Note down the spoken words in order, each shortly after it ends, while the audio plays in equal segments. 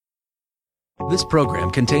This program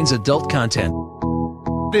contains adult content.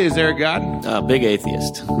 Is there a God? Big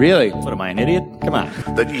atheist. Really? What, am I an idiot? Come on.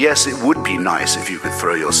 That yes, it would be nice if you could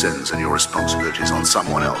throw your sins and your responsibilities on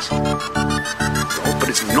someone else. But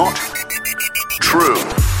it's not true.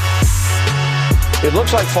 It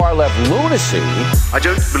looks like far-left lunacy. I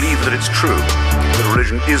don't believe that it's true that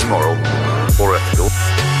religion is moral or ethical.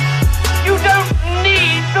 You don't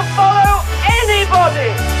need to follow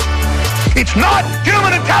anybody! It's not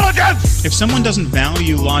human intelligence! If someone doesn't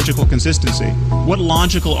value logical consistency, what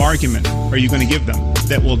logical argument are you going to give them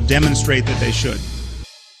that will demonstrate that they should?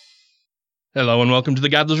 Hello and welcome to the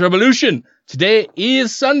Godless Revolution. Today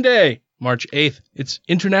is Sunday, March 8th. It's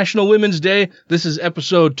International Women's Day. This is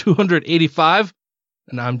episode 285,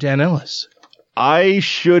 and I'm Dan Ellis. I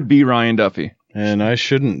should be Ryan Duffy. And I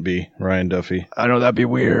shouldn't be Ryan Duffy. I know that'd be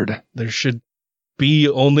weird. There should be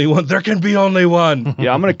only one. There can be only one.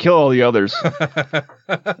 Yeah, I'm going to kill all the others.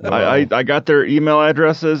 I got their email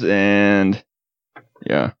addresses and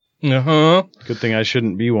yeah. Uh-huh. Good thing I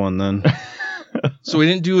shouldn't be one then. So we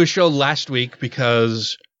didn't do a show last week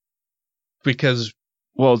because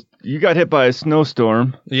well, you got hit by a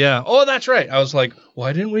snowstorm. yeah. Oh, that's right. I was like,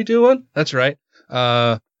 why didn't we do one? That's right.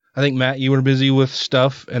 I think, Matt, you were busy with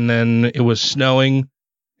stuff, and then it was snowing.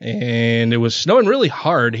 And it was snowing really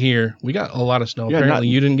hard here. We got a lot of snow. Yeah, Apparently,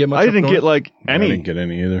 you didn't get much. I didn't up get north? any. I didn't get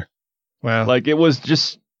any either. Wow. Like it was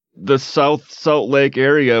just the South Salt Lake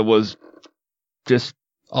area was just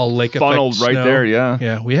all lake funneled effect right snow. there. Yeah.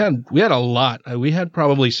 Yeah, we had a lot. We had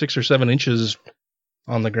probably 6 or 7 inches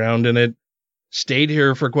on the ground, and it stayed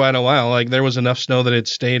here for quite a while. Like there was enough snow that it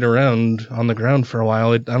stayed around on the ground for a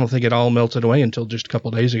while. I don't think it all melted away until just a couple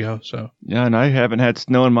days ago. So Yeah, and I haven't had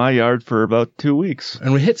snow in my yard for about 2 weeks.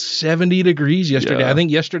 and we hit 70 degrees yesterday. Yeah. I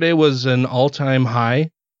think yesterday was an all-time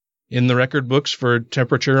high in the record books for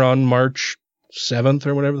temperature on March 7th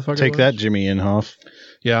or whatever the fuck. Take it was. that, Jimmy Inhofe.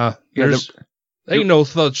 Yeah, Yeah, there's ain't no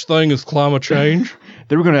such thing as climate change.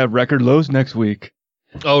 They were going to have record lows next week.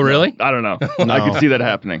 Oh, really? I don't know. No. I could see that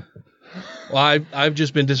happening. Well, I've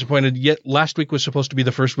just been disappointed. Yet last week was supposed to be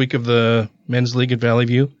the first week of the men's league at Valley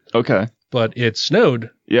View, Okay. but it snowed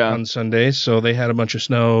Yeah. on Sunday, so they had a bunch of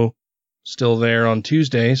snow still there on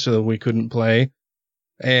Tuesday, so we couldn't play.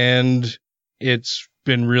 And it's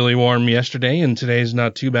been really warm yesterday, and today's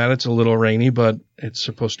not too bad. It's a little rainy, but it's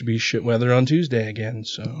supposed to be shit weather on Tuesday again.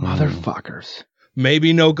 So Motherfuckers.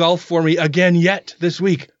 maybe no golf for me again yet this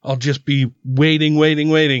week. I'll just be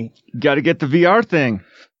waiting. Got to get the VR thing.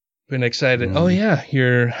 Been excited. Oh yeah,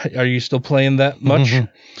 are you still playing that much?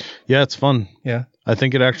 Yeah, it's fun. Yeah. I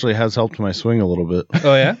think it actually has helped my swing a little bit.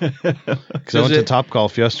 Oh yeah. Because I went to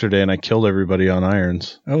Topgolf yesterday and I killed everybody on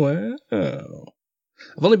irons. Oh wow.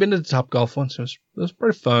 I've only been to the Topgolf once. It was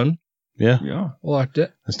pretty fun. Yeah. Yeah. I liked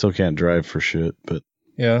it. I still can't drive for shit, but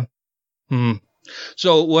Yeah.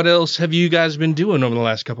 So what else have you guys been doing over the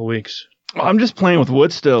last couple weeks? I'm just playing with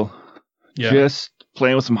wood still. Yeah. Just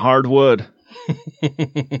playing with some hard wood.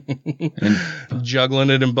 Juggling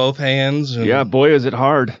it in both hands. And, Yeah, boy, is it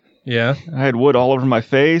hard. Yeah. I had wood all over my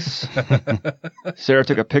face. Sarah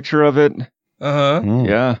took a picture of it. Uh-huh.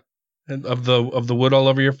 Yeah. And of the wood all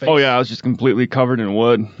over your face. Oh, yeah, I was just completely covered in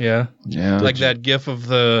wood. Yeah. Yeah. Like that gif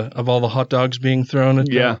of all the hot dogs being thrown at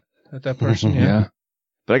at that person. Yeah.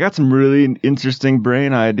 But I got some really interesting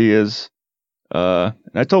brain ideas. And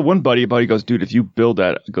I told one buddy about it. He goes, dude, if you build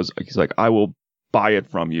that, he's like, I will buy it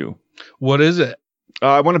from you. What is it?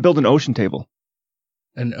 I want to build an ocean table.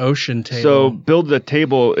 An ocean table. So build the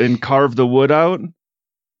table and carve the wood out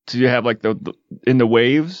so you have like the in the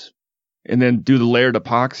waves, and then do the layered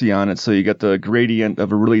epoxy on it so you get the gradient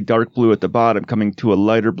of a really dark blue at the bottom coming to a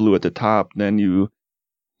lighter blue at the top. Then you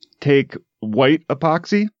take white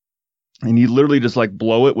epoxy and you literally just like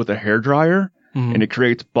blow it with a hairdryer, and it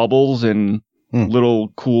creates bubbles and little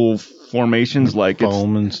cool formations like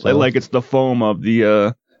foam and stuff. Like it's the foam of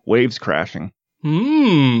the waves crashing.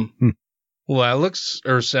 Well, that looks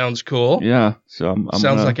or sounds cool. Yeah. So I'm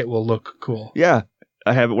sounds like it will look cool. Yeah.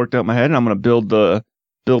 I have it worked out in my head, and I'm gonna build the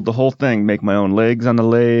whole thing, make my own legs on the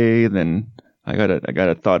lathe, and I got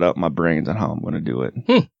it thought out in my brains on how I'm gonna do it.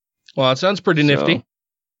 Well, it sounds pretty nifty.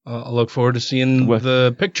 I'll look forward to seeing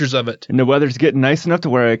the pictures of it. And the weather's getting nice enough to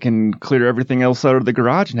where I can clear everything else out of the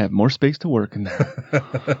garage and have more space to work in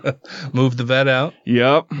there. Move the vet out.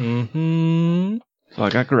 Yep. Mm-hmm. So I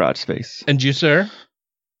got garage space. And you, sir?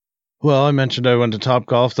 Well, I mentioned I went to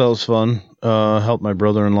Topgolf. That was fun. Helped my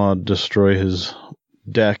brother-in-law destroy his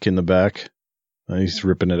deck in the back. He's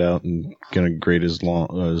ripping it out and gonna grade his lawn,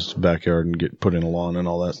 his backyard, and put in a lawn and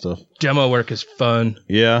all that stuff. Demo work is fun.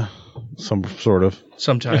 Yeah, some sort of.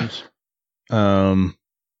 Sometimes. And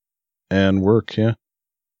work, yeah.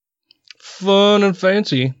 fun and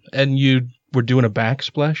fancy. And you were doing a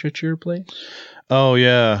backsplash at your place? Oh,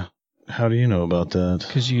 yeah. How do you know about that?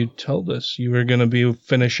 Because you told us you were going to be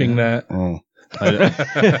finishing that. Oh, I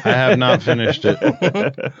have not finished it.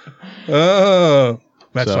 Oh.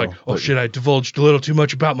 Matt's like, oh, shit, I divulged a little too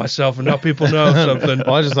much about myself and now people know something.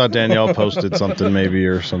 Well, I just thought Danielle posted something maybe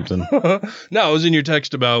or something. No, it was in your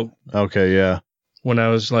text about... Okay, yeah. When I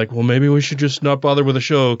was like, well, maybe we should just not bother with a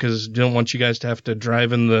show because I don't want you guys to have to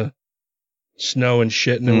drive in the snow and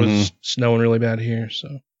shit, and it was snowing really bad here,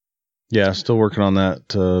 so... Yeah, still working on that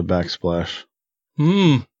backsplash.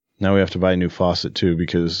 Now we have to buy a new faucet, too,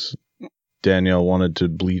 because Danielle wanted to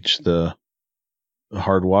bleach the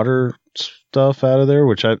hard water stuff out of there,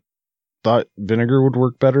 which I thought vinegar would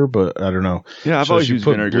work better, but I don't know. Yeah, I've always used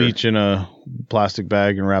vinegar. She put bleach in a plastic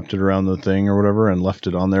bag and wrapped it around the thing or whatever and left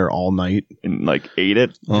it on there all night. And, like, ate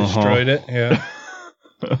it? Destroyed it, yeah.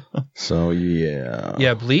 So, yeah.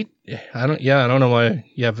 Yeah, bleach? I don't know why.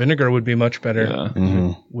 Yeah, vinegar would be much better.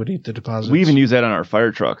 Yeah. Would eat the deposits. We even use that on our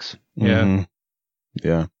fire trucks. Yeah.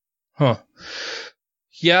 Yeah. Huh.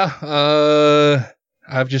 Yeah,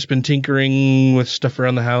 I've just been tinkering with stuff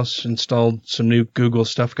around the house, installed some new Google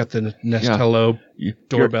stuff, got the Nest Hello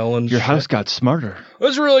doorbell and your house got smarter. It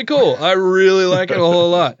was really cool. I really like it a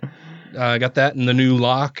whole lot. I got that and the new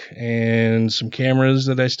lock and some cameras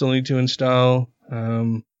that I still need to install.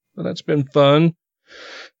 But that's been fun.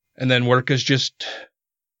 And then work has just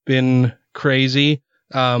been crazy.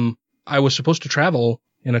 I was supposed to travel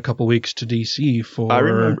in a couple weeks to DC for... I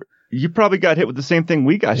remember. You probably got hit with the same thing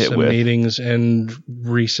we got hit with. Meetings, and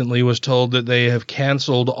recently was told that they have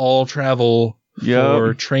canceled all travel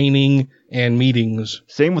for training and meetings.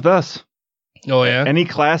 Same with us. Oh, yeah? Any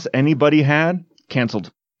class anybody had,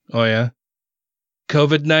 canceled. Oh, yeah?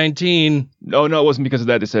 COVID-19. Oh, no, it wasn't because of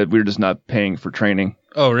that. They said we were just not paying for training.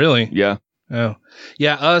 Oh, really? Yeah. Oh.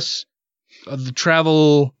 Yeah, us, the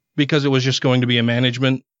travel, because it was just going to be a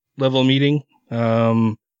management level meeting,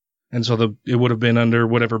 and so it would have been under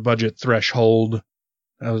whatever budget threshold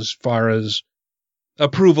as far as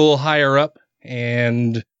approval higher up,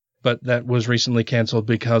 but that was recently canceled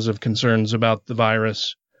because of concerns about the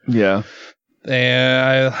virus. Yeah.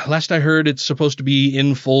 And last I heard, it's supposed to be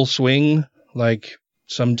in full swing, like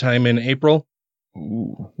sometime in April,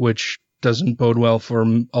 which doesn't bode well for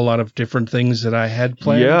a lot of different things that I had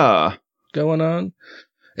planned going on.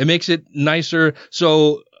 It makes it nicer.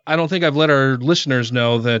 So I don't think I've let our listeners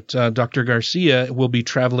know that Dr. Garcia will be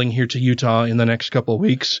traveling here to Utah in the next couple of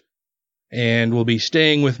weeks and will be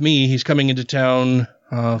staying with me. He's coming into town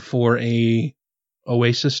for a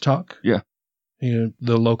Oasis talk. Yeah.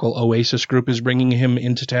 The local Oasis group is bringing him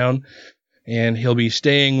into town, and he'll be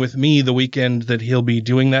staying with me the weekend that he'll be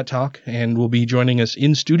doing that talk, and will be joining us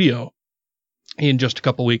in studio in just a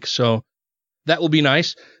couple weeks. So that will be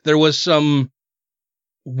nice. There was some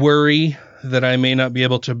worry that I may not be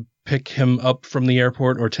able to pick him up from the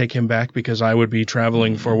airport or take him back because I would be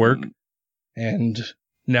traveling for work. And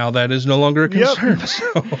now that is no longer a concern.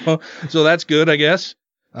 Yep. So that's good, I guess.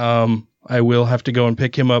 I will have to go and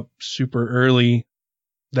pick him up super early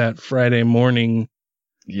that Friday morning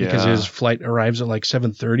because his flight arrives at like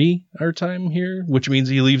 7:30 our time here, which means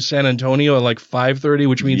he leaves San Antonio at like 5:30,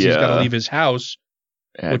 which means he's got to leave his house,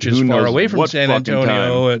 which is far away from San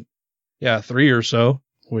Antonio at 3 or so,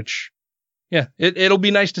 which, it'll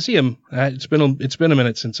be nice to see him. It's been a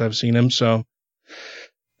minute since I've seen him, so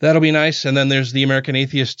that'll be nice. And then there's the American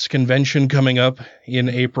Atheists Convention coming up in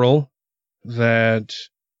April that,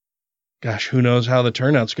 gosh, who knows how the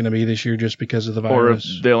turnout's going to be this year just because of the virus.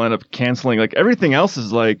 Or if they'll end up canceling. Like, everything else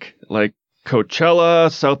is like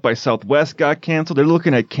Coachella, South by Southwest got canceled. They're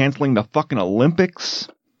looking at canceling the fucking Olympics.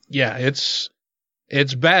 Yeah, it's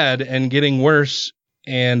bad and getting worse.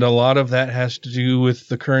 And a lot of that has to do with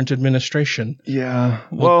the current administration. Yeah.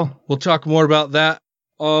 We'll talk more about that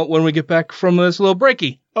when we get back from this little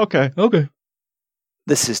breaky. Okay.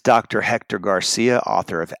 This is Dr. Hector Garcia,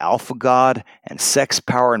 author of Alpha God and Sex,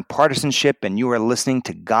 Power, and Partisanship, and you are listening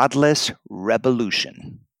to Godless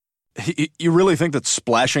Revolution. You really think that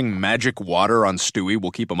splashing magic water on Stewie will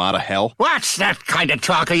keep him out of hell? What's that kind of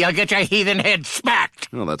talk, or you'll get your heathen head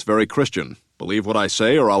smacked? Well, that's very Christian. Believe what I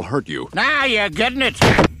say or I'll hurt you. Now you're getting it.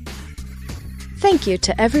 Thank you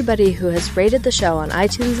to everybody who has rated the show on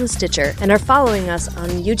iTunes and Stitcher and are following us on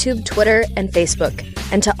YouTube, Twitter, and Facebook.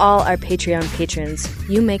 And to all our Patreon patrons,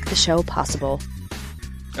 you make the show possible.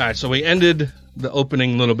 All right, so we ended the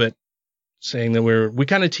opening a little bit saying that we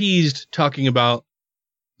kind of teased talking about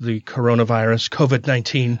the coronavirus,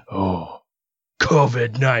 COVID-19. Oh.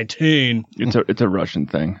 COVID-19. It's a Russian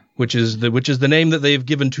thing. Which is the name that they've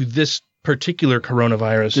given to this particular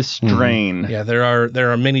coronavirus. This strain. Yeah, there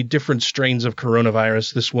are many different strains of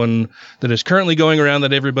coronavirus. This one that is currently going around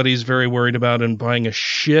that everybody's very worried about and buying a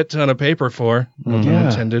shit ton of paper for.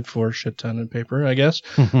 Intended for shit ton of paper, I guess.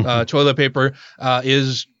 Toilet paper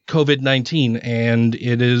is COVID-19, and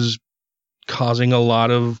it is causing a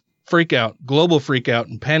lot of global freak out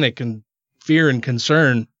and panic and fear and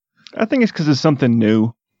concern. I think it's because it's something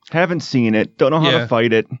new. Haven't seen it. Don't know how to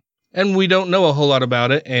fight it. And we don't know a whole lot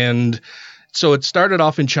about it. And so it started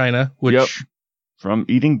off in China, which... From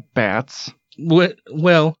eating bats.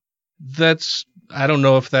 Well, I don't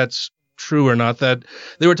know if that's true or not. That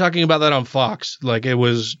they were talking about that on Fox. Like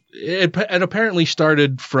it apparently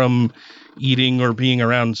started from eating or being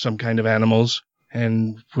around some kind of animals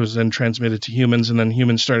and was then transmitted to humans, and then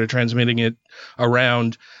humans started transmitting it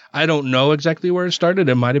around. I don't know exactly where it started.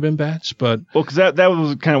 It might have been bats, but... Well, because that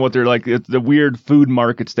was kind of what they're like, the weird food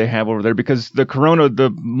markets they have over there, because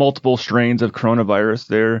the multiple strains of coronavirus,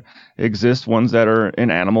 there exist ones that are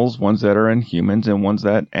in animals, ones that are in humans, and ones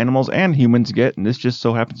that animals and humans get, and this just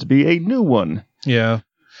so happens to be a new one. Yeah.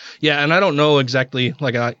 Yeah, and I don't know exactly,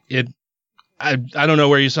 like, I don't know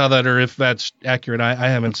where you saw that or if that's accurate. I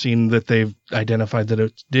haven't seen that they've identified that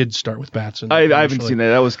it did start with bats. I haven't seen that.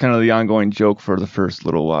 That was kind of the ongoing joke for the first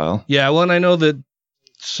little while. Yeah, well, and I know that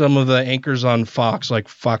some of the anchors on Fox, like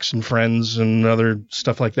Fox and Friends and other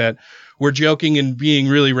stuff like that, were joking and being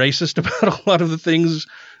really racist about a lot of the things.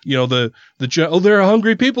 You know, there are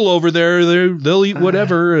hungry people over there. They'll eat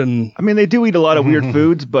whatever. And I mean, they do eat a lot of weird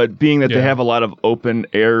foods, but being that they have a lot of open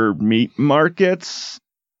air meat markets,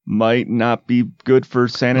 might not be good for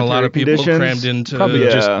sanitary conditions. A lot of people conditions. Crammed into probably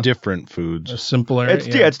just different foods. A simpler.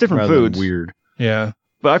 It's different foods. Weird. Yeah,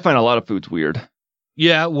 but I find a lot of foods weird.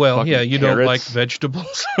 Yeah, well, Fucking you carrots. Don't like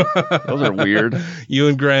vegetables. Those are weird. You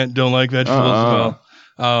and Grant don't like vegetables as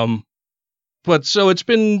well. But so it's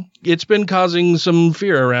been causing some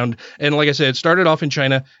fear around, and like I said, it started off in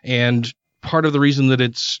China, and part of the reason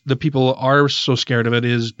that the people are so scared of it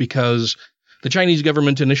is because the Chinese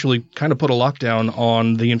government initially kind of put a lockdown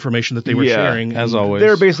on the information that they were sharing. As always.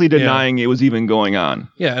 They're basically denying it was even going on.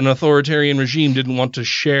 Yeah, an authoritarian regime didn't want to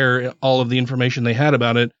share all of the information they had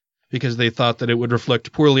about it because they thought that it would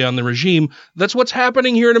reflect poorly on the regime. That's what's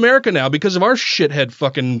happening here in America now because of our shithead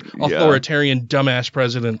fucking authoritarian dumbass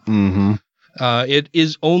president. Mm-hmm. It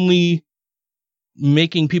is only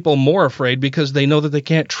making people more afraid because they know that they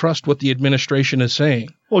can't trust what the administration is saying.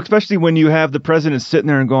 Well, especially when you have the president sitting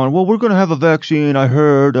there and going, well, we're going to have a vaccine. I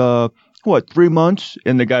heard, 3 months?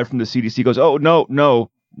 And the guy from the CDC goes, oh,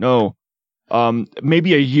 no.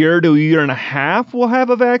 Maybe a year to a year and a half we'll have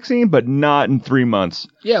a vaccine, but not in 3 months.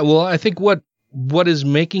 Yeah, well, I think what is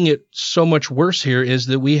making it so much worse here is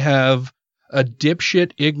that we have a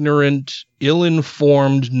dipshit, ignorant,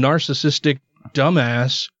 ill-informed, narcissistic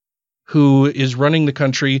dumbass who is running the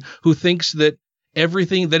country, who thinks that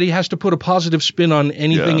everything, that he has to put a positive spin on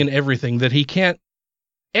anything and everything, that he can't,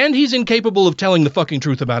 and he's incapable of telling the fucking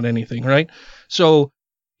truth about anything, right? So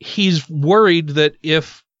he's worried that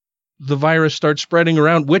if the virus starts spreading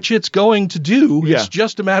around, which it's going to do, it's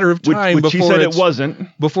just a matter of time which before he said it wasn't.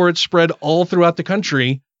 Before it's spread all throughout the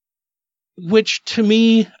country. Which to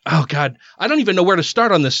me, oh God, I don't even know where to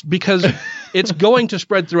start on this because it's going to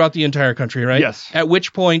spread throughout the entire country, right? Yes. At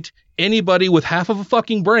which point, anybody with half of a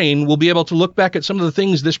fucking brain will be able to look back at some of the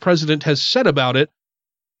things this president has said about it.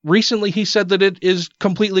 Recently, he said that it is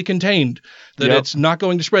completely contained, that it's not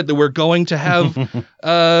going to spread, that we're going to have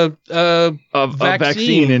a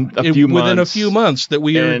vaccine in a few within months. a few months, that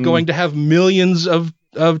we are going to have millions of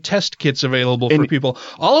test kits available for people.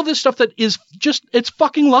 All of this stuff that is just, it's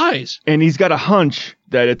fucking lies. And he's got a hunch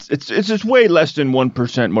that it's just way less than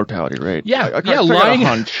 1% mortality rate.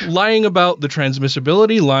 Lying about the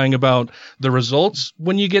transmissibility, lying about the results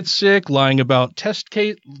when you get sick, lying about test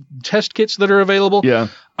kits that are available. Yeah.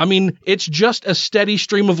 I mean, it's just a steady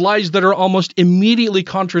stream of lies that are almost immediately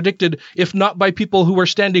contradicted, if not by people who are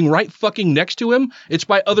standing right fucking next to him, it's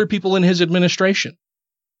by other people in his administration.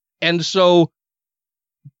 And so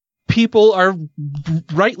people are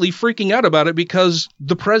rightly freaking out about it because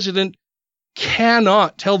the president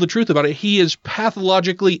cannot tell the truth about it. He is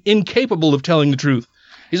pathologically incapable of telling the truth.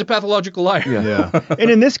 He's a pathological liar. Yeah. And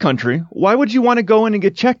in this country, why would you want to go in and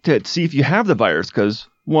get checked to see if you have the virus? Because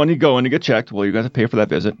one, you go in to get checked. Well, you got to pay for that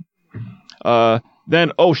visit.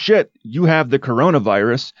 Then, oh shit, you have the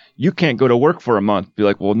coronavirus. You can't go to work for a month. Be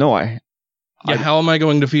like, well, no, how am I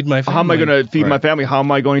going to feed my family? How am I going to feed my family? How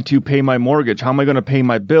am I going to pay my mortgage? How am I going to pay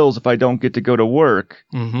my bills if I don't get to go to work?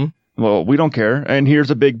 Mm-hmm. Well, we don't care. And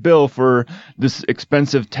here's a big bill for this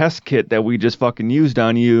expensive test kit that we just fucking used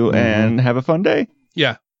on you and have a fun day.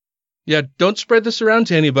 Yeah. Yeah, don't spread this around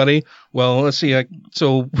to anybody. Well, let's see. That's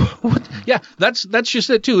just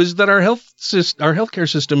it too. Is that our healthcare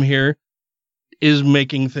system here is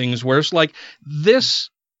making things worse? Like, this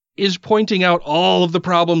is pointing out all of the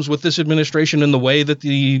problems with this administration and the way that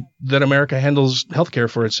America handles healthcare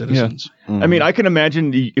for its citizens. Yeah. I mean, I can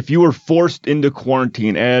imagine if you were forced into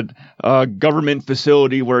quarantine at a government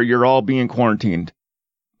facility where you're all being quarantined.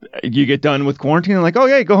 You get done with quarantine and like, oh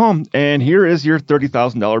yeah, go home, and here is your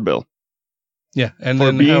 $30,000 bill. Yeah, and for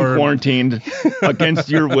then being quarantined against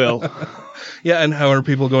your will. Yeah, and how are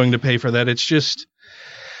people going to pay for that? It's just,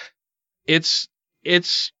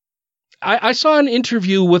 I saw an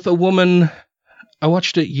interview with a woman, I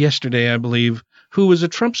watched it yesterday, I believe, who was a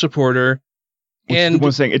Trump supporter. And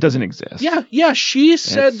was saying it doesn't exist. Yeah, she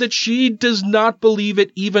said that she does not believe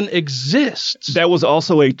it even exists. That was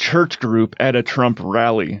also a church group at a Trump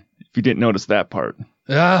rally, if you didn't notice that part.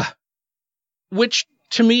 Which,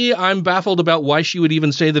 to me, I'm baffled about why she would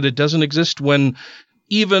even say that it doesn't exist when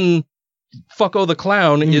even Fucko the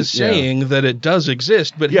Clown is saying that it does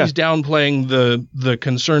exist, but he's downplaying the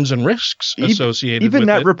concerns and risks associated with it. Even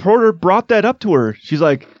that reporter brought that up to her. She's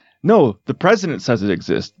like, no, the president says it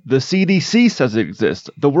exists. The CDC says it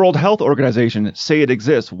exists. The World Health Organization say it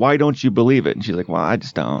exists. Why don't you believe it? And she's like, well, I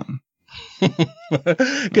just don't.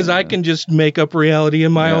 Because I can just make up reality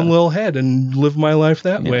in my own little head and live my life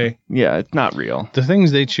that way. Yeah, it's not real. The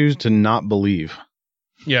things they choose to not believe.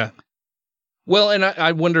 Yeah. Well, and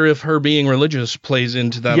I wonder if her being religious plays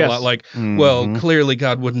into that a lot. Like, well, clearly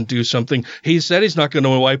God wouldn't do something. He said he's not going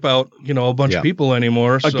to wipe out, a bunch of people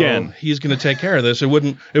anymore. So he's going to take care of this. It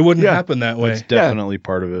wouldn't happen that way. It's definitely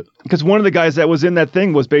part of it. Because one of the guys that was in that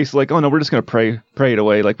thing was basically like, oh no, we're just going to pray it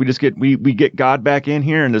away. Like we get God back in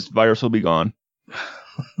here and this virus will be gone.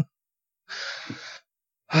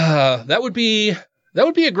 That would be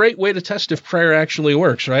a great way to test if prayer actually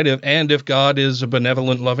works, right? If God is a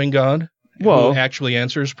benevolent, loving God. Who actually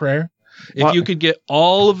answers prayer. If you could get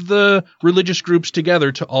all of the religious groups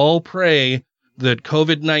together to all pray that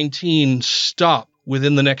COVID-19 stop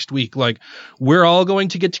within the next week, like we're all going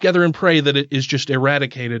to get together and pray that it is just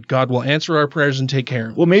eradicated, God will answer our prayers and take care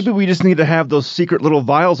of it. Well, maybe we just need to have those secret little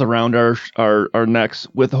vials around our necks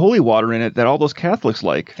with holy water in it that all those Catholics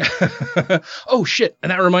like. Oh, shit. And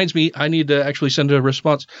that reminds me, I need to actually send a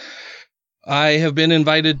response. I have been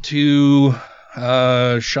invited to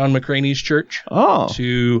Sean McCraney's church.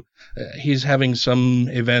 He's having some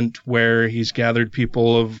event where he's gathered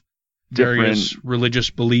people of various religious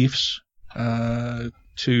beliefs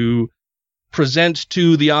to present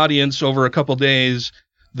to the audience over a couple days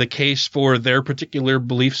the case for their particular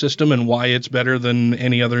belief system and why it's better than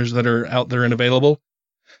any others that are out there and available.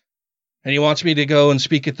 And he wants me to go and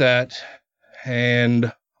speak at that,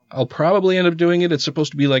 and I'll probably end up doing it. It's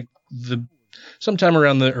supposed to be like sometime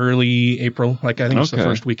around the early April, like I think it's the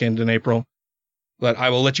first weekend in April. But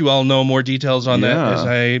I will let you all know more details on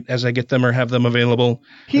that as I get them or have them available.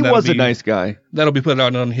 He was a nice guy. That'll be put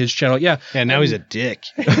out on his channel. Yeah. Yeah, now he's a dick.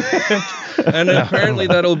 And apparently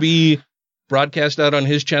that'll be broadcast out on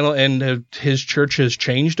his channel, and his church has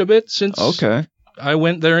changed a bit since I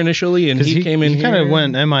went there initially, and he came in here. He kind of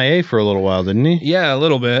went MIA for a little while, didn't he? Yeah, a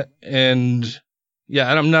little bit. And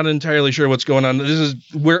yeah, I'm not entirely sure what's going on.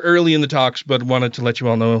 We're early in the talks, but wanted to let you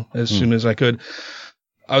all know as soon as I could.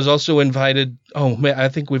 I was also invited. I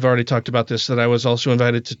think we've already talked about this, that I was also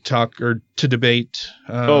invited to talk or to debate.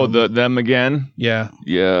 Them again? Yeah.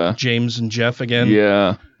 Yeah. James and Jeff again?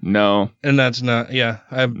 Yeah. No. And that's not,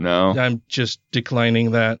 I'm just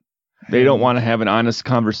declining that. They don't want to have an honest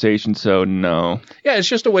conversation, so no. Yeah, it's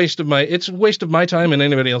just a waste of my time and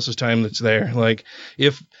anybody else's time that's there. Like,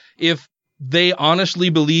 if they honestly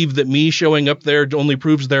believe that me showing up there only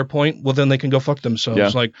proves their point, well, then they can go fuck themselves. Yeah.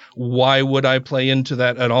 Like, why would I play into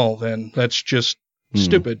that at all then? That's just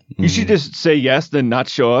stupid. You should just say yes, then not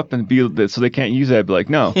show up and be so they can't use that. Be like,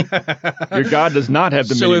 no, your God does not have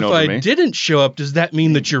dominion over me. So if I didn't show up, does that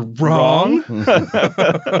mean that you're wrong?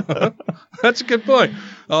 That's a good point.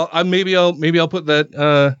 Maybe I'll put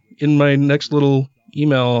that in my next little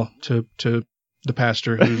email to the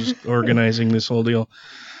pastor who's organizing this whole deal.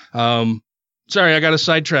 Sorry, I got us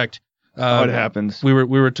sidetracked. It happens. We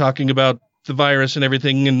were talking about the virus and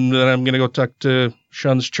everything, and then I'm going to go talk to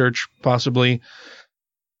Sean's church, possibly.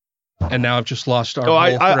 And now I've just lost our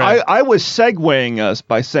whole thread. I was segueing us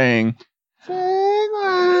by saying,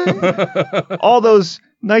 all those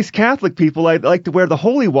nice Catholic people, I'd like to wear the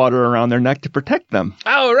holy water around their neck to protect them.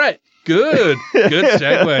 Oh, right. Good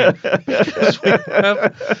segue.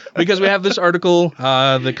 Because we have this article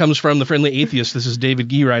that comes from the Friendly Atheist. This is David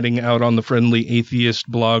Gee writing out on the Friendly Atheist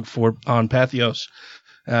blog on Patheos.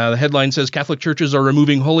 The headline says Catholic churches are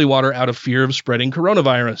removing holy water out of fear of spreading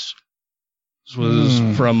coronavirus. This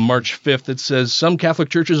was from March 5th. It says some Catholic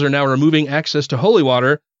churches are now removing access to holy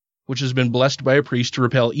water, which has been blessed by a priest to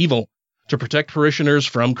repel evil, to protect parishioners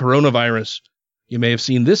from coronavirus. You may have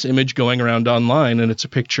seen this image going around online, and it's a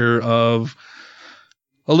picture of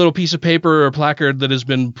a little piece of paper or placard that has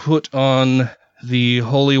been put on the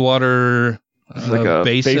holy water like a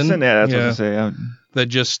basin. Yeah, that's what I say. Yeah. That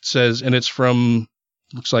just says, and it's from,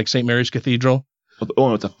 looks like St. Mary's Cathedral.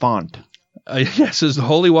 Oh, it's a font. It says the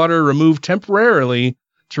holy water removed temporarily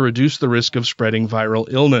to reduce the risk of spreading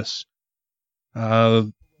viral illness.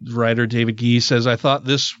 Writer David Gee says, I thought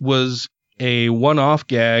this was a one-off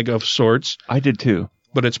gag of sorts. I did too.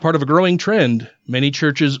 But it's part of a growing trend. Many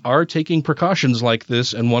churches are taking precautions like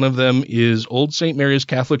this, and one of them is Old St. Mary's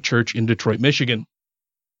Catholic Church in Detroit, Michigan.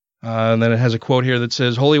 And then it has a quote here that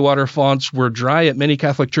says, holy water fonts were dry at many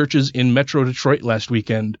Catholic churches in Metro Detroit last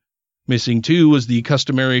weekend. Missing, too, was the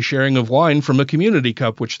customary sharing of wine from a community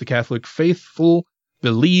cup, which the Catholic faithful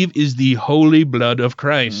believe is the holy blood of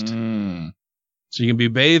Christ. So you can be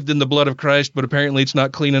bathed in the blood of Christ, but apparently it's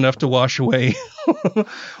not clean enough to wash away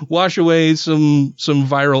some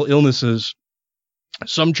viral illnesses.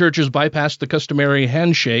 Some churches bypass the customary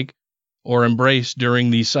handshake or embrace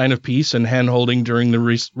during the sign of peace and hand-holding during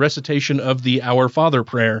the recitation of the Our Father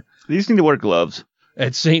prayer. These need to wear gloves.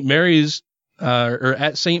 At St. Mary's,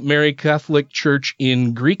 at St. Mary Catholic Church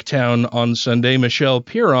in Greektown on Sunday, Michelle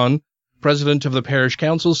Piron, president of the parish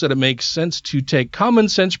council, said it makes sense to take common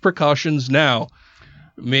sense precautions now.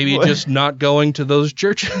 Maybe just not going to those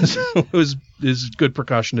churches is good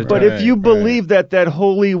precaution to take. But if you believe that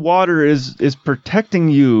holy water is protecting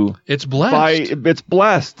you, it's blessed. It's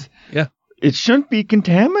blessed. Yeah. It shouldn't be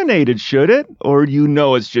contaminated, should it? Or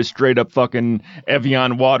it's just straight up fucking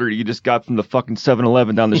Evian water you just got from the fucking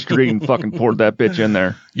 7-Eleven down the street and fucking poured that bitch in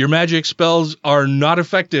there. Your magic spells are not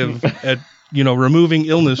effective at, removing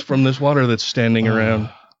illness from this water that's standing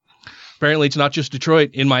around. Apparently, it's not just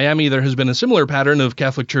Detroit. In Miami, there has been a similar pattern of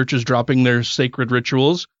Catholic churches dropping their sacred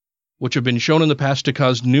rituals, which have been shown in the past to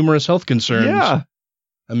cause numerous health concerns. Yeah.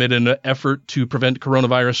 Amid an effort to prevent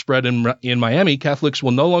coronavirus spread in Miami, Catholics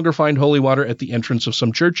will no longer find holy water at the entrance of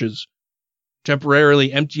some churches.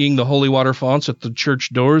 Temporarily emptying the holy water fonts at the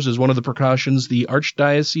church doors is one of the precautions the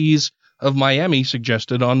Archdiocese of Miami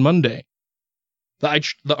suggested on Monday. The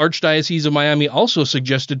Archdiocese of Miami also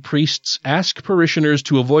suggested priests ask parishioners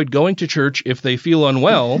to avoid going to church if they feel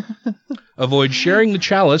unwell, avoid sharing the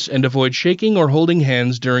chalice, and avoid shaking or holding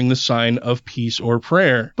hands during the sign of peace or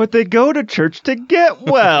prayer. But they go to church to get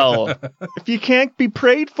well. If you can't be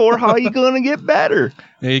prayed for, how are you going to get better?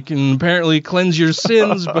 They can apparently cleanse your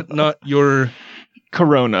sins, but not your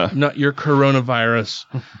coronavirus.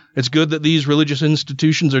 It's good that these religious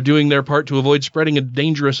institutions are doing their part to avoid spreading a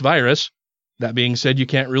dangerous virus. That being said, you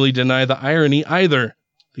can't really deny the irony either.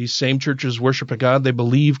 These same churches worship a God they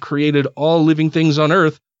believe created all living things on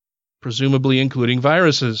earth, presumably including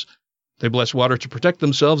viruses. They bless water to protect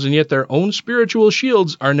themselves, and yet their own spiritual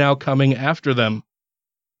shields are now coming after them.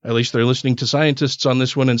 At least they're listening to scientists on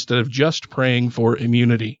this one instead of just praying for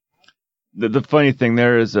immunity. The funny thing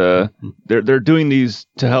there is they're doing these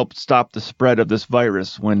to help stop the spread of this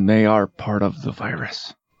virus when they are part of the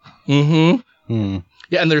virus. Mm-hmm.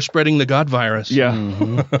 Yeah, and they're spreading the God virus. Yeah.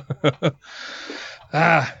 Mm-hmm.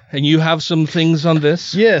 And you have some things on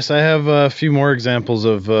this? Yes, I have a few more examples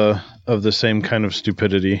of the same kind of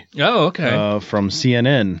stupidity. Oh, okay. From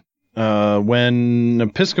CNN. When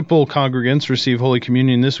Episcopal congregants receive Holy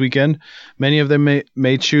Communion this weekend, many of them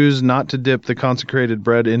may choose not to dip the consecrated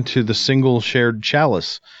bread into the single shared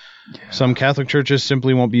chalice. Yeah. Some Catholic churches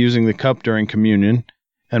simply won't be using the cup during communion.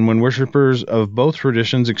 And when worshippers of both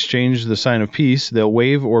traditions exchange the sign of peace, they'll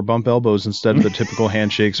wave or bump elbows instead of the typical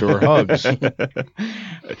handshakes or hugs.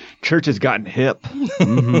 Church has gotten hip.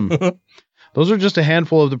 Mm-hmm. Those are just a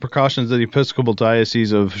handful of the precautions that the Episcopal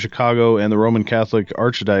Diocese of Chicago and the Roman Catholic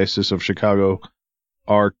Archdiocese of Chicago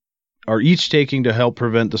are each taking to help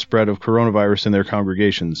prevent the spread of coronavirus in their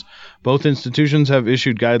congregations. Both institutions have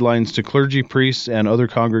issued guidelines to clergy, priests, and other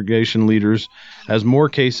congregation leaders as more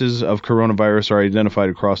cases of coronavirus are identified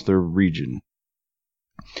across their region.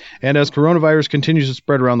 And as coronavirus continues to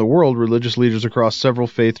spread around the world, religious leaders across several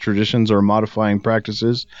faith traditions are modifying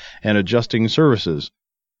practices and adjusting services.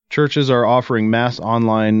 Churches are offering mass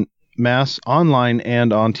online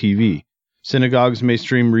and on TV. Synagogues may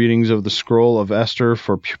stream readings of the Scroll of Esther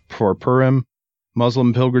for Purim.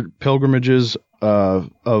 Muslim pilgrimages of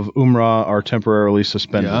Umrah are temporarily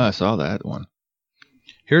suspended. Yeah, I saw that one.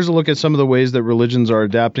 Here's a look at some of the ways that religions are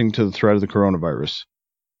adapting to the threat of the coronavirus.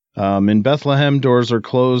 In Bethlehem, doors are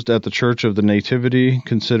closed at the Church of the Nativity,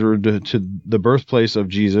 considered to the birthplace of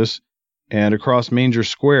Jesus, and across Manger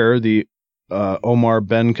Square, the Omar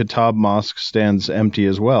Ben Khattab Mosque stands empty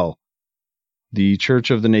as well. The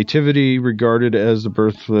Church of the Nativity, regarded as the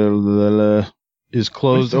birth, is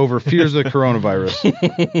closed over fears of the coronavirus.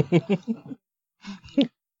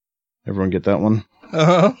 Everyone get that one?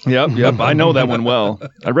 Uh-huh. Yep. I know that one well.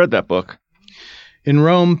 I read that book. In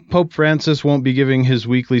Rome, Pope Francis won't be giving his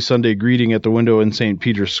weekly Sunday greeting at the window in St.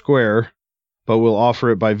 Peter's Square, but will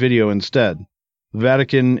offer it by video instead. The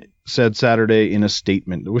Vatican said Saturday in a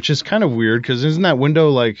statement, which is kind of weird because isn't that window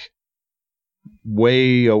like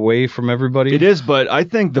way away from everybody? It is, but I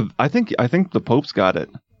think the Pope's got it.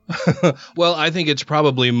 Well, I think it's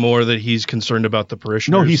probably more that he's concerned about the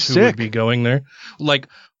parishioners he's who sick. would be going there. Like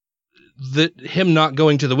him not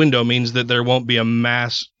going to the window means that there won't be a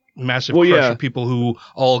massive crush of people who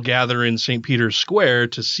all gather in St. Peter's Square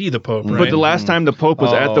to see the Pope, right? But the last time the Pope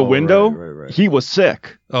was at the window, he was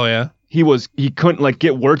sick. Oh, yeah? He couldn't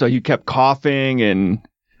get words out. He kept coughing and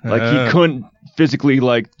he couldn't physically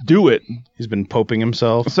do it. He's been poping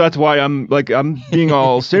himself. So that's why I'm being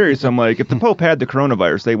all serious. I'm like, if the Pope had the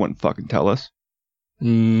coronavirus, they wouldn't fucking tell us.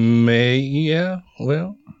 Maybe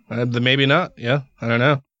not. Yeah. I don't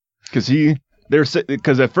know.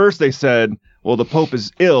 Because at first they said, well, the Pope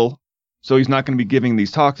is ill, so he's not going to be giving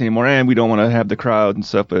these talks anymore, and we don't want to have the crowd and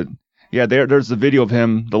stuff. But yeah, there's the video of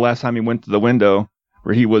him the last time he went to the window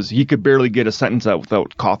where he could barely get a sentence out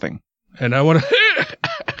without coughing. And I want to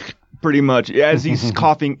pretty much as he's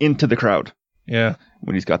coughing into the crowd. Yeah,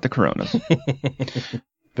 when he's got the coronas.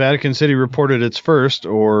 Vatican City reported its first,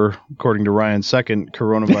 or according to Ryan, second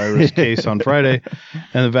coronavirus case on Friday,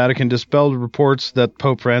 and the Vatican dispelled reports that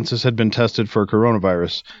Pope Francis had been tested for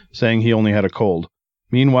coronavirus, saying he only had a cold.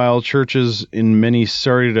 Meanwhile, churches in many...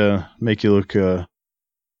 Sorry to make you look... well,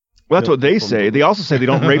 that's what they say. They also say they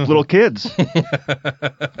don't rape little kids.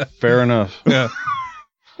 Fair enough. Yeah.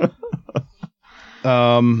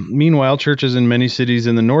 Meanwhile, churches in many cities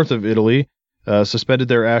in the north of Italy suspended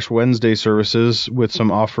their Ash Wednesday services, with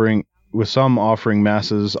some offering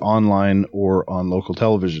masses online or on local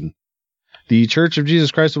television. The Church of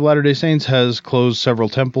Jesus Christ of Latter-day Saints has closed several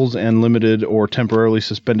temples and limited or temporarily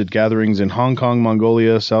suspended gatherings in Hong Kong,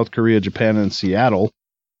 Mongolia, South Korea, Japan, and Seattle.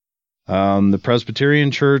 The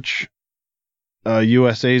Presbyterian Church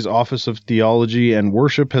USA's Office of Theology and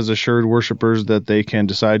Worship has assured worshipers that they can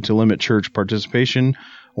decide to limit church participation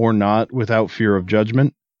or not without fear of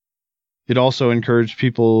judgment. It also encouraged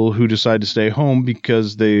people who decide to stay home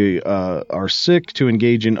because they are sick to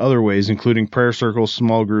engage in other ways, including prayer circles,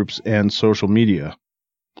 small groups, and social media.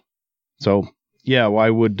 So, yeah, why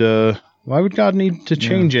would God need to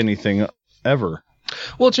change anything ever?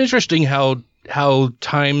 Well, it's interesting how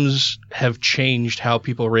times have changed how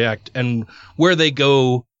people react and where they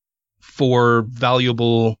go for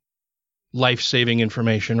valuable life-saving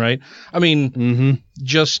information, right? I mean,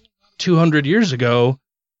 just 200 years ago,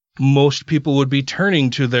 most people would be turning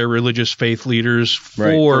to their religious faith leaders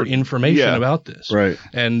for information about this. Right.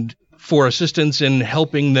 And for assistance in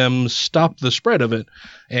helping them stop the spread of it.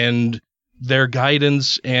 And their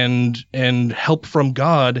guidance and help from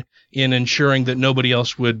God in ensuring that nobody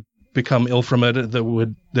else would become ill from it,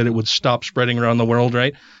 that it would stop spreading around the world,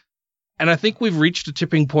 right? And I think we've reached a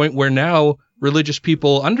tipping point where now religious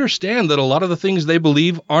people understand that a lot of the things they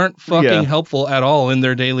believe aren't fucking helpful at all in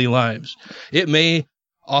their daily lives. It may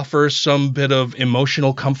offer some bit of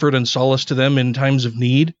emotional comfort and solace to them in times of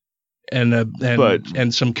need,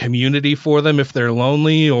 and some community for them if they're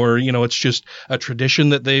lonely, or it's just a tradition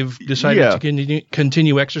that they've decided to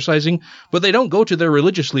continue exercising. But they don't go to their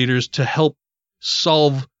religious leaders to help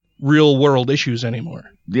solve real world issues anymore.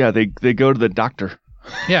 Yeah, they go to the doctor.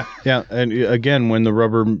 Yeah. Yeah, and again, when the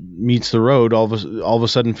rubber meets the road, all of a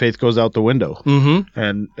sudden faith goes out the window.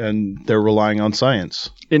 And they're relying on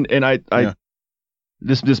science. And I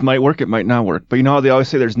this might work, it might not work. But you know how they always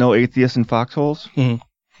say there's no atheists in foxholes?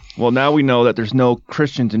 Well, now we know that there's no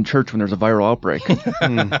Christians in church when there's a viral outbreak.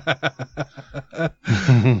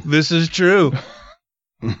 This is true.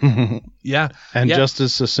 Yeah. And just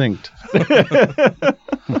as succinct.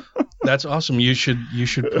 That's awesome. You should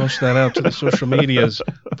post that out to the social medias,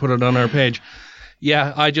 put it on our page.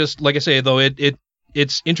 Yeah, like I say, though,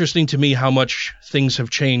 it's interesting to me how much things have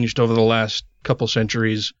changed over the last couple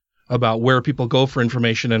centuries about where people go for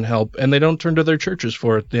information and help, and they don't turn to their churches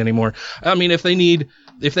for it anymore. I mean, if they need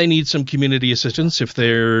some community assistance, if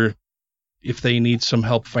they need some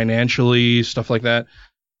help financially, stuff like that,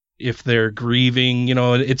 if they're grieving,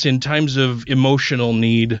 it's in times of emotional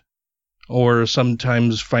need or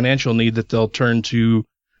sometimes financial need that they'll turn to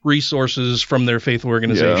resources from their faith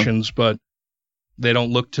organizations, but they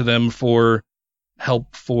don't look to them for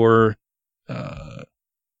help for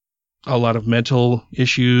a lot of mental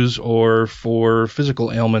issues or for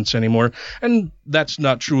physical ailments anymore. And that's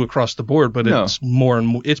not true across the board, but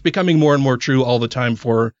it's becoming more and more true all the time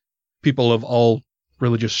for people of all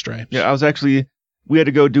religious stripes. Yeah, we had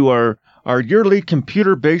to go do our yearly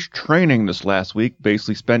computer-based training this last week.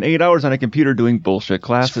 Basically spent 8 hours on a computer doing bullshit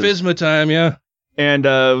classes. It's FSMA time, yeah. And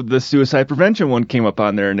the suicide prevention one came up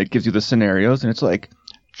on there, and it gives you the scenarios, and it's like,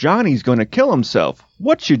 Johnny's going to kill himself.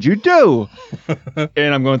 What should you do?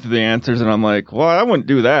 And I'm going through the answers, and I'm like, well, I wouldn't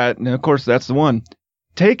do that. And of course, that's the one.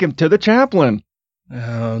 Take him to the chaplain.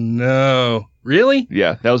 Oh no! Really?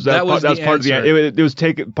 Yeah, that was part of the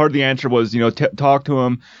answer. Part of the answer was, talk to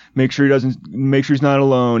him, make sure he's not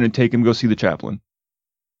alone, and take him go see the chaplain.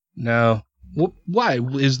 No. Why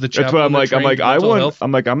is the chaplain? That's what I'm like.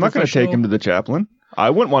 I'm not going to take him to the chaplain. I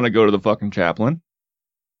wouldn't want to go to the fucking chaplain.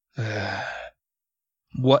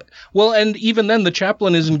 What? Well, and even then, the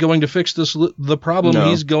chaplain isn't going to fix the problem. No.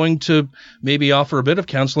 He's going to maybe offer a bit of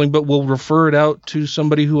counseling, but will refer it out to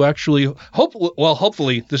somebody who actually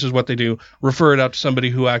hopefully this is what they do. Refer it out to somebody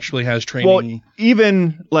who actually has training. Well,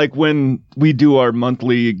 even like when we do our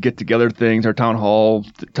monthly get-together things, our town hall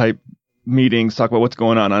type meetings, talk about what's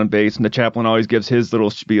going on base, and the chaplain always gives his little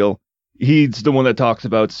spiel. He's the one that talks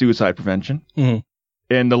about suicide prevention. Mm-hmm.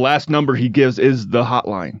 And the last number he gives is the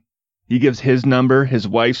hotline. He gives his number, his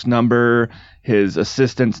wife's number, his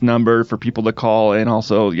assistant's number for people to call, and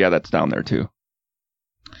also, that's down there too.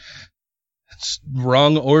 It's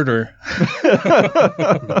wrong order.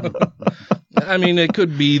 I mean, it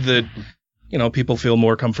could be that, people feel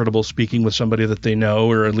more comfortable speaking with somebody that they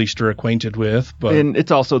know or at least are acquainted with. But and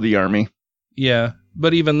it's also the Army. Yeah,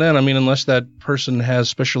 but even then, I mean, unless that person has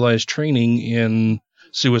specialized training in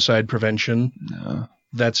suicide prevention,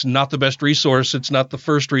 that's not the best resource. It's not the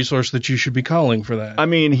first resource that you should be calling for that. I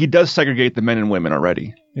mean, he does segregate the men and women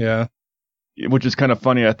already. Yeah. Which is kind of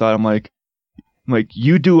funny. I thought, I'm like,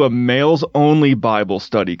 you do a males only Bible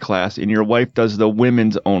study class and your wife does the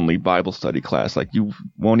women's only Bible study class. Like, you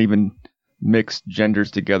won't even mix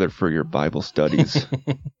genders together for your Bible studies.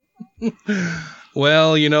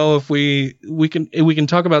 Well, if we can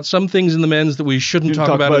talk about some things in the men's that we shouldn't talk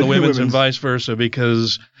about in the women's and vice versa,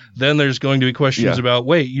 because then there's going to be questions about,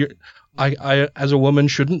 wait, I as a woman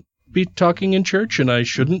shouldn't be talking in church and I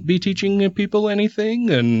shouldn't be teaching people anything,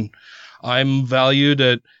 and I'm valued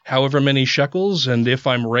at however many shekels, and if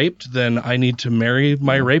I'm raped, then I need to marry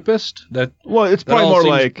my rapist. It's probably more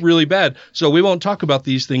like really bad. So we won't talk about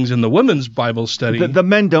these things in the women's Bible study. The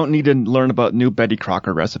men don't need to learn about new Betty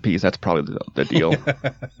Crocker recipes. That's probably the deal.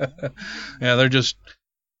 Yeah, they're just,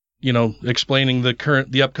 explaining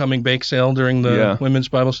the upcoming bake sale during the women's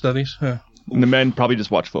Bible studies. Huh. And the men probably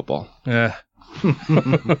just watch football. Yeah.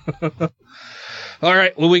 All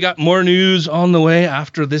right, well, we got more news on the way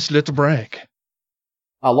after this little break.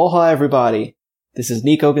 Aloha, everybody. This is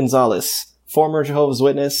Nico Gonzalez, former Jehovah's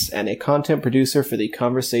Witness and a content producer for the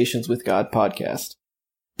Conversations with God podcast.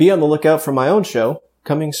 Be on the lookout for my own show,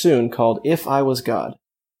 coming soon, called If I Was God.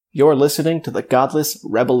 You're listening to the Godless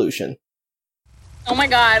Revolution. Oh my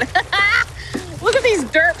God. Look at these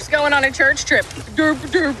derps going on a church trip. Derp,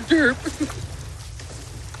 derp, derp.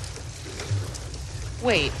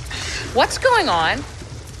 Wait, what's going on?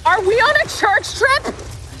 Are we on a church trip?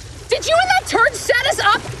 Did you and that turd set us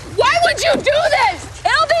up? Why would you do this?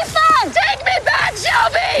 It'll be fun. Take me back,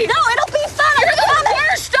 Shelby. No, it'll be fun. You're the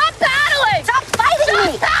worst. Stop paddling. Stop fighting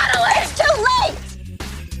me. Stop paddling. It's too late.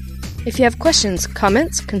 If you have questions,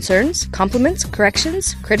 comments, concerns, compliments,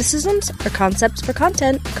 corrections, criticisms, or concepts for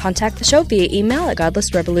content, contact the show via email at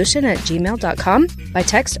godlessrevolution@gmail.com, by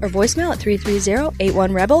text or voicemail at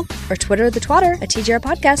 330-81-REBEL, or Twitter the twatter at TGR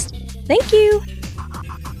Podcast. Thank you!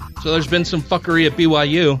 So there's been some fuckery at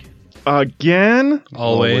BYU. Again?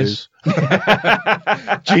 Always.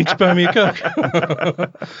 Jinx, buy me a Coke.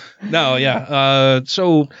 No, yeah.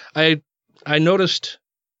 So I noticed...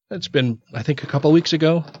 It's been, I think, a couple weeks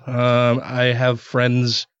ago. I have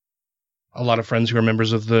a lot of friends who are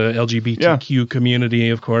members of the LGBTQ community,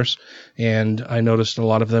 of course, and I noticed a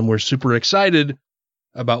lot of them were super excited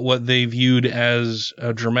about what they viewed as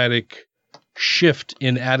a dramatic shift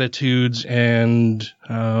in attitudes and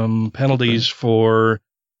penalties for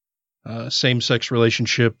same-sex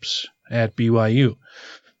relationships at BYU.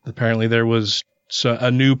 Apparently there was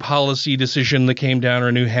a new policy decision that came down, or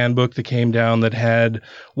a new handbook that came down, that had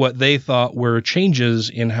what they thought were changes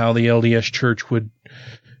in how the LDS Church would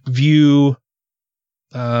view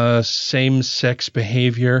same-sex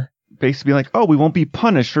behavior. Basically like, we won't be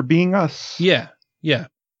punished for being us. Yeah.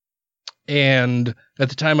 And at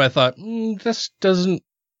the time I thought, this doesn't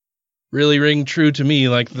really ring true to me.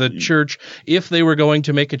 Like the church, if they were going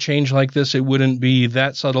to make a change like this, it wouldn't be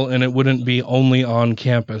that subtle and it wouldn't be only on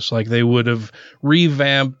campus. Like they would have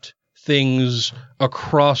revamped things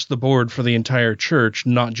across the board for the entire church,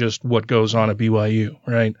 not just what goes on at BYU,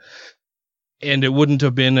 right? And it wouldn't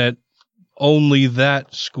have been at only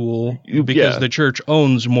that school because the church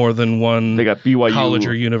owns more than one they got BYU, college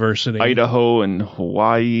or university. Idaho and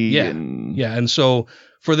Hawaii. Yeah. And so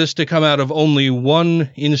for this to come out of only one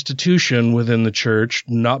institution within the church,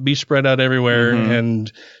 not be spread out everywhere,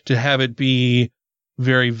 and to have it be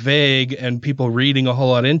very vague and people reading a whole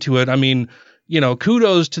lot into it, I mean,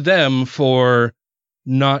 kudos to them for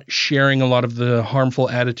not sharing a lot of the harmful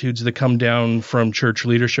attitudes that come down from church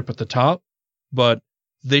leadership at the top, but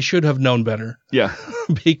they should have known better. Yeah.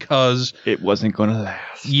 Because it wasn't going to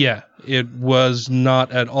last. Yeah. It was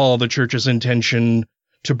not at all the church's intention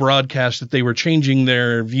to broadcast that they were changing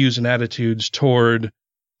their views and attitudes toward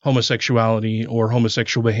homosexuality or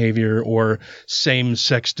homosexual behavior or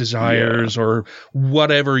same-sex desires or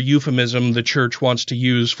whatever euphemism the church wants to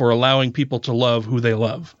use for allowing people to love who they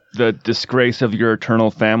love. The disgrace of your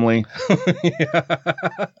eternal family.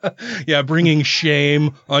 Yeah, bringing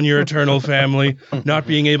shame on your eternal family, not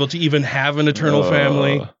being able to even have an eternal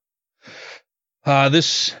family.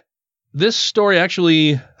 This story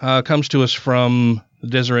actually comes to us from the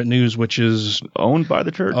Deseret News, which is owned by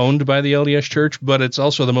the church, owned by the LDS Church, but it's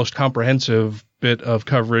also the most comprehensive bit of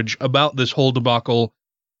coverage about this whole debacle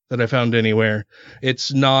that I found anywhere.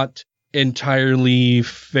 It's not entirely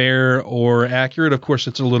fair or accurate. Of course,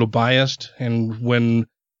 it's a little biased, and when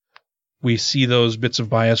we see those bits of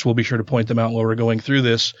bias, we'll be sure to point them out while we're going through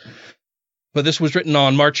this. But this was written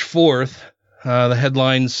on March 4th. The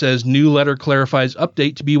headline says, "New letter clarifies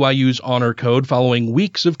update to BYU's honor code following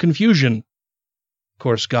weeks of confusion." Of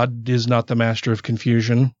course, God is not the master of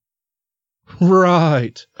confusion.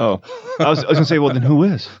 Right. Oh, I was going to say, well, then who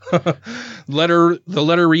is? The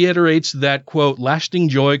letter reiterates that, quote, "lasting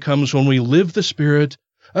joy comes when we live the Spirit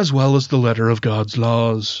as well as the letter of God's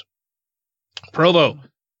laws." Provo.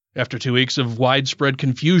 After 2 weeks of widespread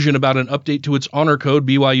confusion about an update to its honor code,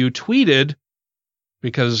 BYU tweeted,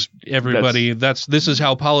 because everybody, this is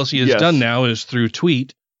how policy is done now, is through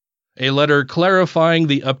tweet, a letter clarifying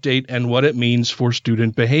the update and what it means for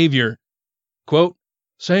student behavior. Quote,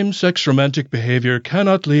 "Same-sex romantic behavior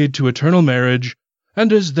cannot lead to eternal marriage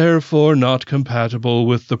and is therefore not compatible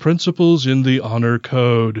with the principles in the honor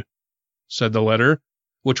code," said the letter,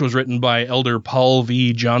 which was written by Elder Paul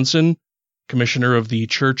V. Johnson, Commissioner of the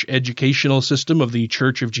Church Educational System of the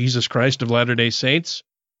Church of Jesus Christ of Latter-day Saints,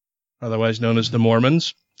 otherwise known as the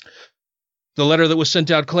Mormons. The letter that was sent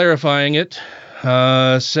out clarifying it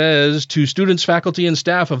says, "To students, faculty, and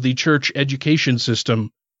staff of the Church Education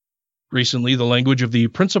System. Recently, the language of the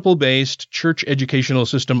principle-based Church Educational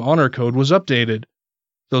System Honor Code was updated.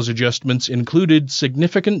 Those adjustments included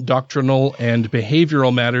significant doctrinal and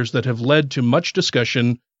behavioral matters that have led to much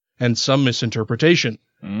discussion and some misinterpretation.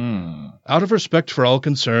 Out of respect for all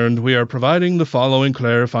concerned, we are providing the following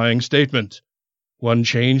clarifying statement. One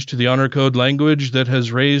change to the honor code language that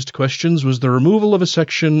has raised questions was the removal of a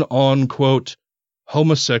section on, quote,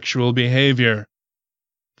 homosexual behavior.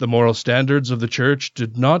 The moral standards of the Church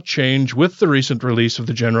did not change with the recent release of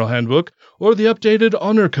the General Handbook or the updated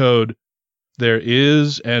honor code. There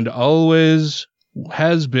is and always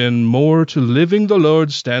has been more to living the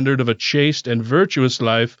Lord's standard of a chaste and virtuous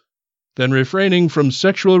life than refraining from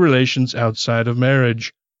sexual relations outside of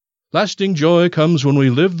marriage. Lasting joy comes when we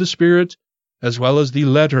live the Spirit as well as the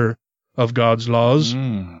letter of God's laws.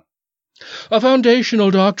 A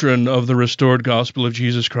foundational doctrine of the restored gospel of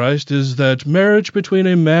Jesus Christ is that marriage between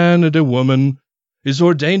a man and a woman is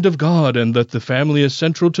ordained of God and that the family is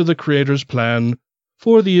central to the Creator's plan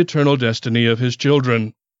for the eternal destiny of his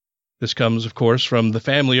children. This comes, of course, from the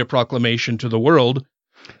Family a Proclamation to the World,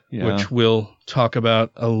 which we'll talk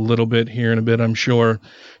about a little bit here in a bit, I'm sure.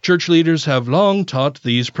 Church leaders have long taught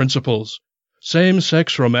these principles.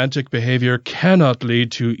 Same-sex romantic behavior cannot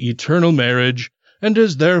lead to eternal marriage and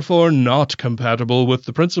is therefore not compatible with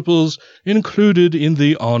the principles included in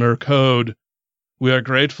the Honor Code. We are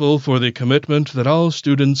grateful for the commitment that all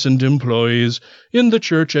students and employees in the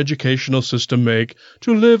church educational system make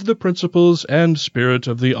to live the principles and spirit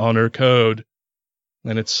of the Honor Code.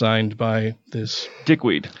 And it's signed by this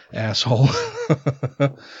dickweed asshole.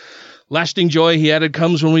 Lasting joy, he added,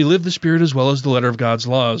 comes when we live the Spirit as well as the letter of God's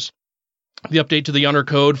laws. The update to the Honor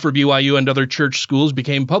Code for BYU and other church schools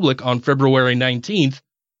became public on February 19th,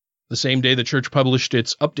 the same day the church published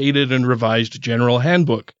its updated and revised General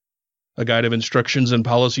Handbook, a guide of instructions and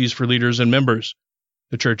policies for leaders and members.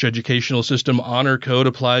 The church educational system honor code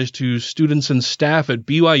applies to students and staff at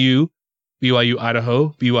BYU, BYU Idaho,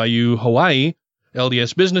 BYU Hawaii,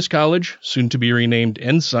 LDS Business College, soon to be renamed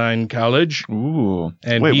Ensign College. Ooh.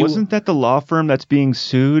 And wait, wasn't that the law firm that's being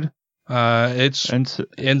sued? It's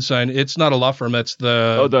Ensign. It's not a law firm. That's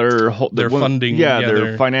their funding. Yeah,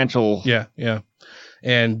 their financial. Yeah.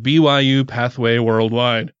 And BYU Pathway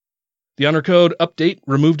Worldwide. The Honor Code update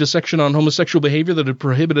removed a section on homosexual behavior that had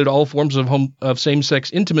prohibited all forms of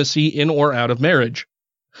same-sex intimacy in or out of marriage.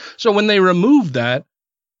 So when they removed that,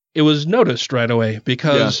 it was noticed right away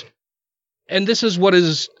because, and this is what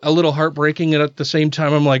is a little heartbreaking, and at the same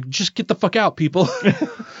time I'm like, just get the fuck out, people,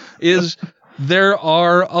 is there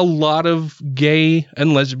are a lot of gay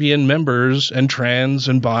and lesbian members and trans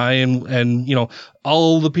and bi and you know,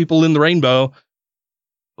 all the people in the rainbow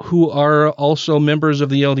who are also members of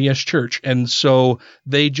the LDS Church. And so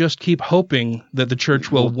they just keep hoping that the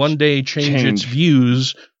church will one day change its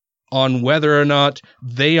views on whether or not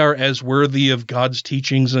they are as worthy of God's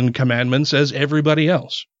teachings and commandments as everybody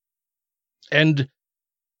else. And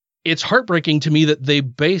it's heartbreaking to me that they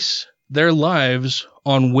base their lives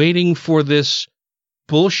on waiting for this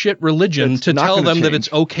bullshit religion to tell them that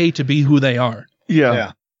it's okay to be who they are.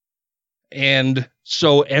 Yeah. And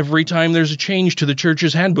so every time there's a change to the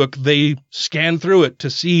church's handbook, they scan through it to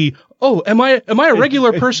see, oh, am I a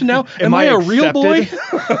regular person now? Am I a real boy?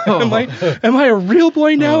 am I a real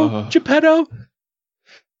boy now, Geppetto?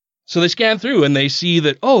 So they scan through and they see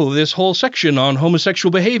that, oh, this whole section on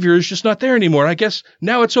homosexual behavior is just not there anymore. I guess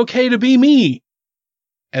now it's okay to be me.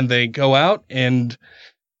 And they go out, and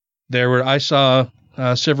I saw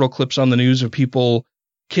several clips on the news of people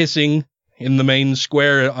kissing in the main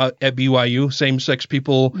square at BYU, same-sex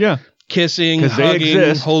people kissing,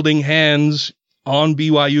 hugging, holding hands on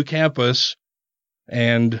BYU campus.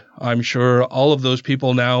 And I'm sure all of those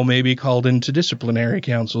people now may be called into disciplinary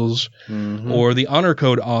councils or the Honor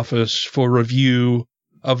Code office for review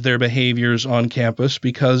of their behaviors on campus,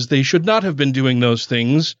 because they should not have been doing those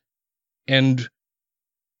things. And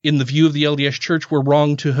in the view of the LDS Church, were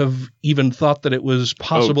wrong to have even thought that it was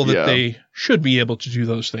possible that they should be able to do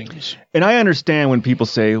those things. And I understand when people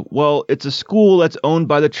say, well, it's a school that's owned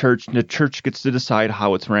by the church, and the church gets to decide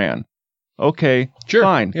how it's ran. Okay, sure,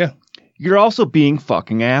 fine. Yeah. You're also being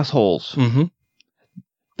fucking assholes. Mm-hmm.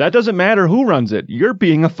 That doesn't matter who runs it. You're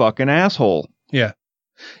being a fucking asshole. Yeah.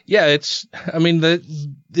 Yeah, it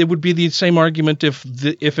would be the same argument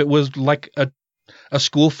if it was like a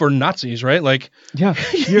school for Nazis, right? Like, yeah,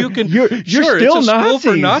 you're still it's a Nazis. School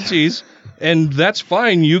for Nazis, and that's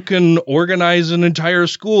fine. You can organize an entire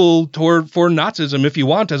school for Nazism if you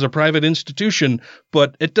want as a private institution,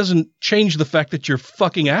 but it doesn't change the fact that you're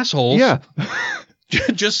fucking assholes. Yeah.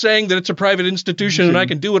 Just saying that it's a private institution and I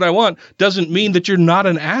can do what I want doesn't mean that you're not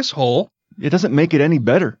an asshole. It doesn't make it any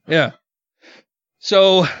better. Yeah.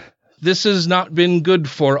 So this has not been good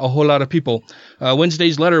for a whole lot of people.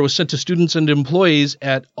 Wednesday's letter was sent to students and employees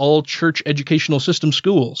at all church educational system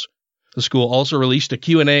schools. The school also released a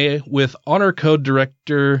Q&A with Honor Code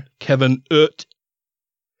Director Kevin Ut.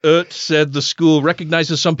 Ut said the school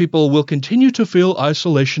recognizes some people will continue to feel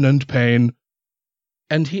isolation and pain.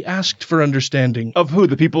 And he asked for understanding. Of who?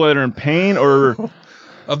 The people that are in pain, or?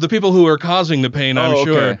 Of the people who are causing the pain, I'm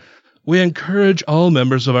sure. We encourage all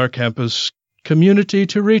members of our campus community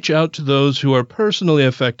to reach out to those who are personally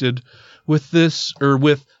affected with this, or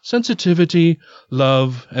with sensitivity,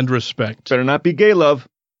 love, and respect. Better not be gay love.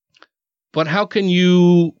 But how can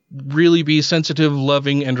you really be sensitive,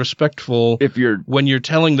 loving, and respectful when you're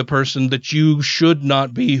telling the person that you should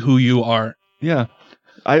not be who you are? Yeah.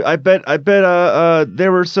 I bet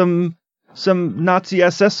there were some Nazi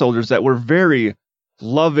SS soldiers that were very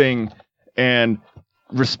loving and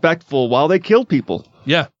respectful while they killed people.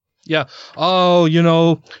 Yeah. Yeah.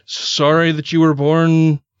 Oh, sorry that you were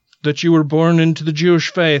born into the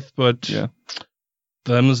Jewish faith, but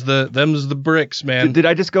them's the bricks, man. Did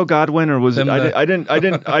I just go Godwin, or was it? I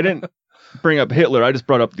didn't bring up Hitler. I just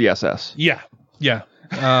brought up the SS. Yeah. Yeah.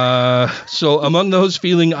 So among those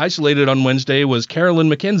feeling isolated on Wednesday was Carolyn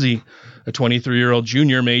McKenzie, a 23-year-old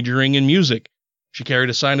junior majoring in music. She carried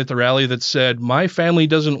a sign at the rally that said, "My family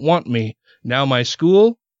doesn't want me. Now my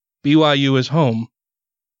school, BYU, is home."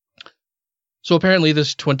 So apparently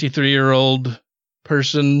this 23-year-old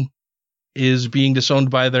person is being disowned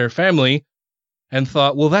by their family and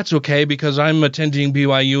thought, well, that's okay because I'm attending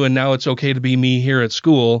BYU and now it's okay to be me here at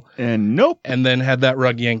school. And nope. And then had that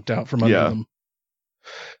rug yanked out from under them.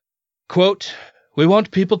 Quote, "We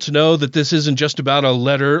want people to know that this isn't just about a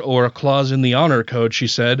letter or a clause in the honor code," she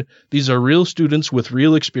said. "These are real students with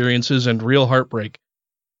real experiences and real heartbreak.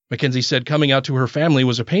 Mackenzie said coming out to her family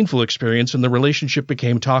was a painful experience and the relationship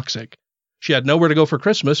became toxic. She had nowhere to go for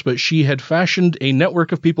Christmas, but she had fashioned a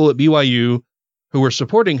network of people at BYU who were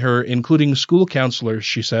supporting her, including school counselors,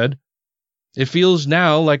 she said. It feels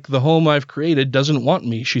now like the home I've created doesn't want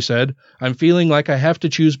me, she said. I'm feeling like I have to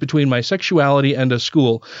choose between my sexuality and a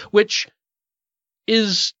school, which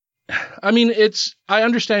is, I mean, I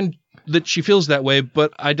understand that she feels that way,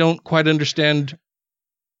 but I don't quite understand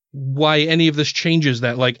why any of this changes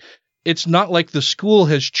that. Like, it's not like the school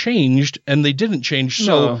has changed and they didn't change.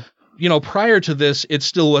 So, prior to this, it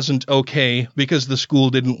still wasn't okay because the school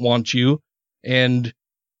didn't want you. And,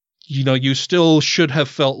 you still should have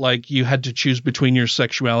felt like you had to choose between your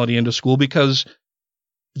sexuality and a school because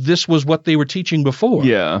this was what they were teaching before.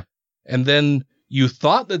 Yeah. And then you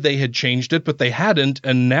thought that they had changed it, but they hadn't.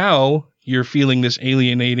 And now you're feeling this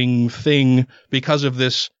alienating thing because of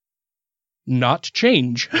this not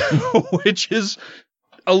change, which is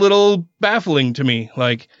a little baffling to me.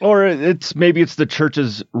 Or maybe it's the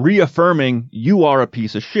church's reaffirming you are a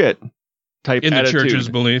piece of shit type in attitude. The church's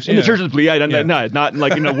beliefs. In the church's belief, not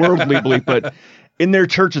like in a worldly belief, but in their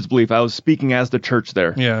church's belief. I was speaking as the church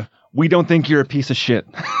there. Yeah. We don't think you're a piece of shit.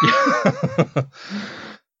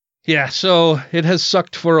 Yeah, so it has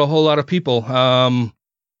sucked for a whole lot of people.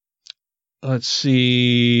 Let's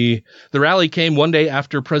see. The rally came one day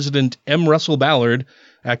after President M. Russell Ballard,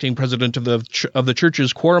 acting president of the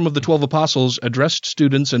church's Quorum of the 12 Apostles, addressed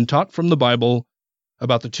students and taught from the Bible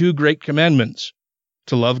about the two great commandments,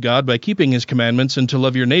 to love God by keeping his commandments and to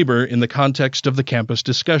love your neighbor in the context of the campus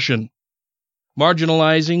discussion.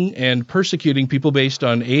 Marginalizing and persecuting people based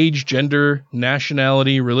on age, gender,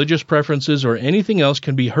 nationality, religious preferences, or anything else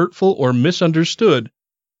can be hurtful or misunderstood,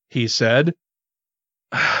 he said.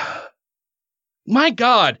 My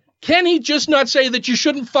God, can he just not say that you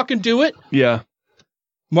shouldn't fucking do it? Yeah.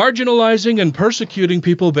 Marginalizing and persecuting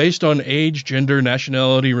people based on age, gender,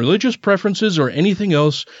 nationality, religious preferences, or anything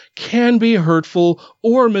else can be hurtful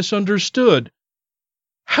or misunderstood.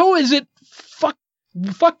 How is it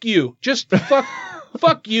fuck you. Just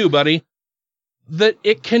fuck you, buddy. That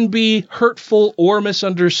it can be hurtful or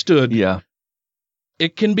misunderstood. Yeah.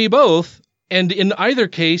 It can be both. And in either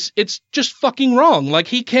case, it's just fucking wrong. Like,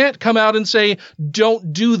 he can't come out and say,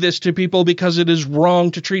 don't do this to people because it is wrong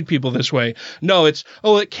to treat people this way. No,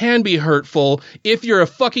 it can be hurtful if you're a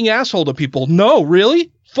fucking asshole to people. No,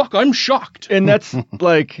 really? Fuck, I'm shocked. And that's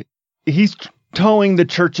like, he's towing the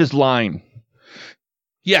church's line.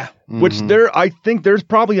 Yeah. Which I think there's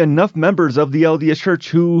probably enough members of the LDS Church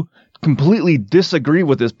who completely disagree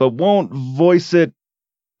with this, but won't voice it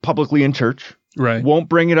publicly in church. Right. Won't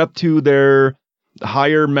bring it up to their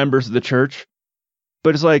higher members of the church.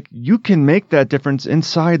 But it's like, you can make that difference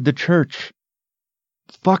inside the church.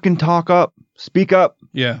 Fucking talk up. Speak up.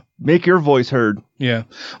 Yeah. Make your voice heard. Yeah.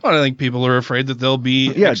 Well, I think people are afraid that they'll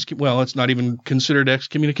be, it's not even considered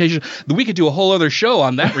excommunication. We could do a whole other show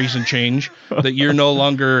on that recent change, that you're no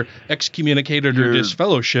longer excommunicated or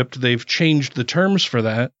disfellowshipped. They've changed the terms for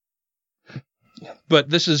that. But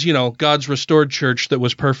this is, God's restored church that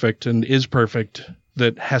was perfect and is perfect,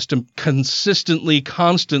 that has to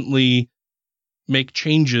constantly make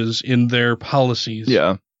changes in their policies.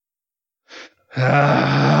 Yeah.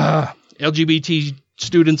 LGBT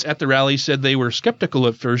students at the rally said they were skeptical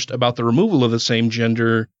at first about the removal of the same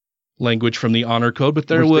gender language from the honor code, but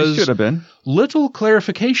there was should have been little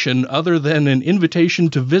clarification other than an invitation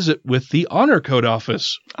to visit with the honor code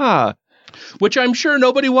office. Which I'm sure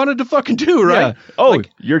nobody wanted to fucking do, right? Yeah. Oh,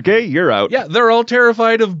 you're gay, you're out. Yeah, they're all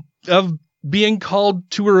terrified of being called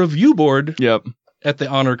to a review board at the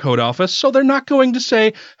honor code office, so they're not going to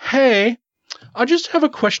say, hey, I just have a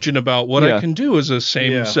question about what I can do as a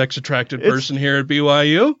same-sex attracted person here at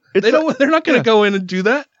BYU. They're not going to go in and do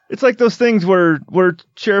that. It's like those things where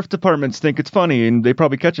sheriff departments think it's funny, and they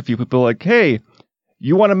probably catch a few people like, hey,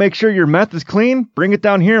 you want to make sure your meth is clean? Bring it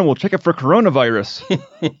down here and we'll check it for coronavirus.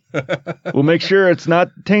 We'll make sure it's not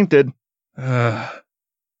tainted.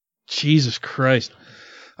 Jesus Christ.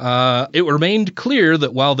 It remained clear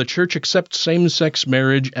that while the church accepts same-sex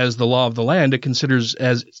marriage as the law of the land, it considers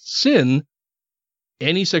as sin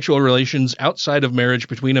any sexual relations outside of marriage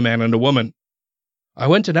between a man and a woman. I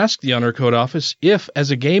went and asked the honor code office if, as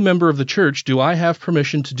a gay member of the church, do I have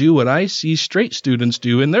permission to do what I see straight students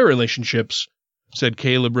do in their relationships, said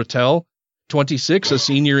Caleb Rattel, 26, a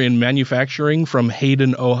senior in manufacturing from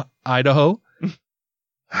Hayden, Idaho.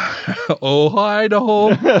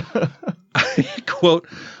 Idaho. Quote,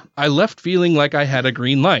 I left feeling like I had a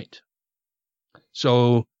green light.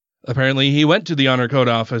 So apparently he went to the honor code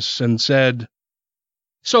office and said,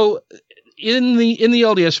 so in the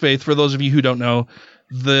LDS faith, for those of you who don't know,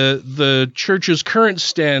 the church's current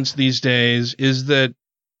stance these days is that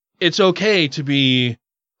it's okay to be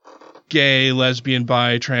gay, lesbian,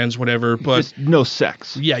 bi, trans, whatever, but just no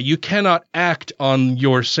sex. Yeah, you cannot act on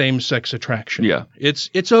your same-sex attraction. Yeah.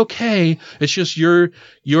 It's okay. It's just your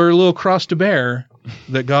little cross to bear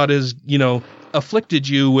that God has, afflicted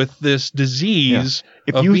you with this disease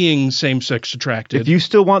of being same-sex attracted. If you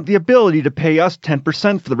still want the ability to pay us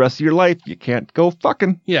 10% for the rest of your life, you can't go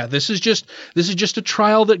fucking. Yeah, this is just a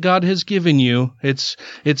trial that God has given you. It's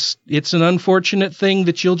an unfortunate thing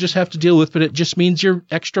that you'll just have to deal with, but it just means you're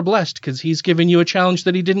extra blessed because he's given you a challenge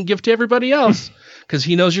that he didn't give to everybody else because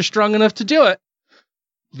he knows you're strong enough to do it.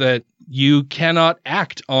 That you cannot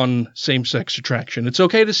act on same-sex attraction. It's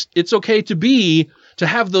okay to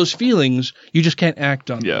have those feelings. You just can't act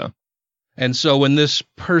on them. Yeah. And so when this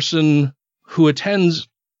person who attends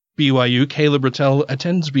BYU, Caleb Rattel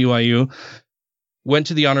attends BYU, went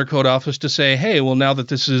to the Honor Code office to say, hey, well, now that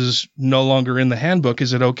this is no longer in the handbook,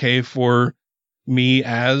 is it okay for me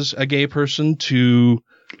as a gay person to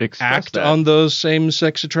act on those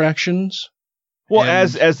same-sex attractions? Well,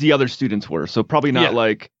 as the other students were, so probably not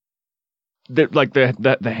like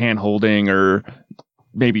the hand holding or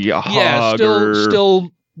maybe a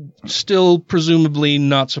hug. Still presumably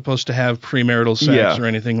not supposed to have premarital sex or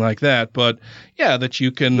anything like that. But yeah, that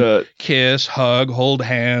you can kiss, hug, hold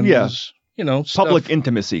hands. Yeah. stuff. Public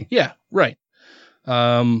intimacy. Yeah, right.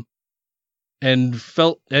 And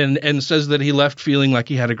says that he left feeling like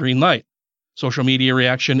he had a green light. Social media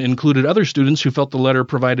reaction included other students who felt the letter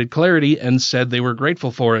provided clarity and said they were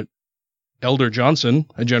grateful for it. Elder Johnson,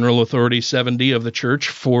 a general authority 70 of the church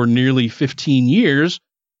for nearly 15 years,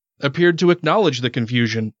 appeared to acknowledge the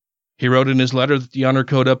confusion. He wrote in his letter that the Honor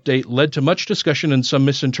Code update led to much discussion and some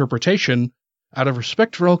misinterpretation. Out of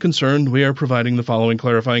respect for all concerned, we are providing the following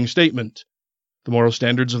clarifying statement. The moral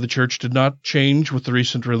standards of the church did not change with the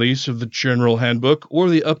recent release of the General Handbook or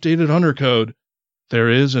the updated Honor Code. There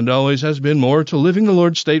is and always has been more to living the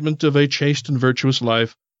Lord's statement of a chaste and virtuous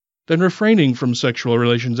life than refraining from sexual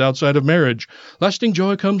relations outside of marriage. Lasting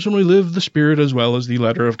joy comes when we live the spirit as well as the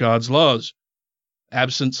letter of God's laws.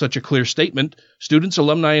 Absent such a clear statement, students,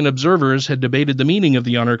 alumni, and observers had debated the meaning of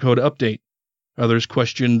the Honor Code update. Others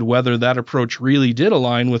questioned whether that approach really did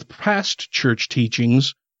align with past church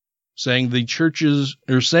teachings, saying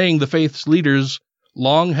the faith's leaders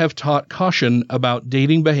long have taught caution about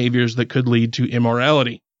dating behaviors that could lead to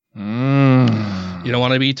immorality. You don't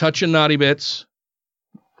want to be touching naughty bits.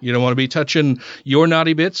 You don't want to be touching your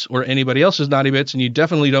naughty bits or anybody else's naughty bits, and you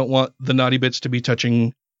definitely don't want the naughty bits to be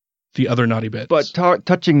touching the other naughty bits. But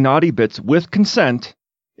touching naughty bits with consent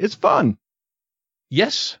is fun.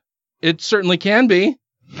 Yes, it certainly can be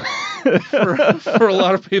for a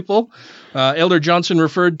lot of people. Elder Johnson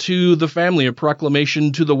referred to the family, a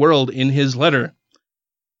proclamation to the world, in his letter.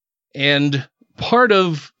 And part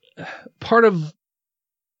of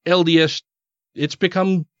LDS, it's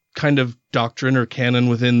become kind of doctrine or canon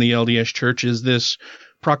within the LDS church, is this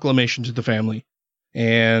proclamation to the family.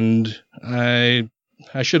 And I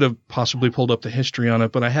should have possibly pulled up the history on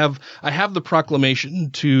it, but I have the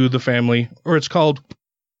proclamation to the family, or it's called,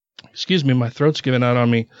 excuse me, my throat's giving out on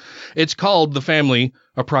me. It's called The Family,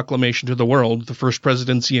 a Proclamation to the World. The First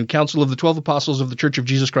Presidency and Council of the 12 Apostles of the Church of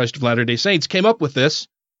Jesus Christ of Latter-day Saints came up with this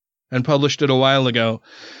and published it a while ago.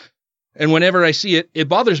 And whenever I see it, it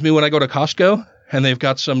bothers me when I go to Costco and they've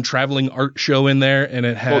got some traveling art show in there, and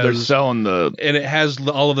it has they're selling and it has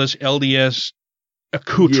all of this LDS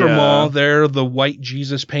accoutrement there, the white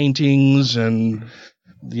Jesus paintings and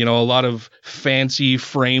a lot of fancy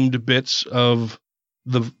framed bits of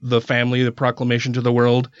the family, the proclamation to the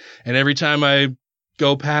world. And every time I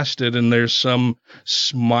go past it and there's some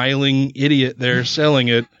smiling idiot there selling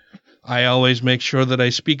it, I always make sure that I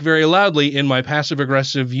speak very loudly in my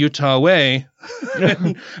passive-aggressive Utah way.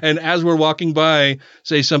 and as we're walking by,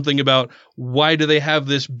 say something about, why do they have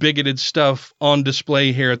this bigoted stuff on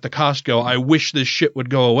display here at the Costco? I wish this shit would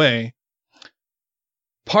go away.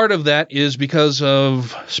 Part of that is because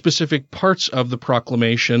of specific parts of the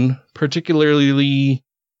proclamation, particularly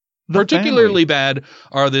bad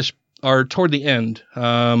are toward the end,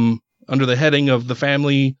 under the heading of the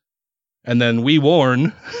family. And then we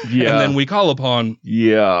warn, and then we call upon.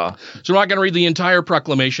 Yeah. So we're not going to read the entire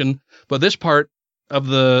proclamation, but this part of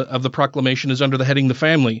the proclamation is under the heading the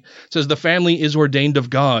family. It says the family is ordained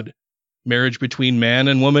of God. Marriage between man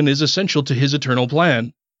and woman is essential to his eternal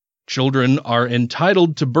plan. Children are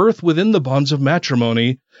entitled to birth within the bonds of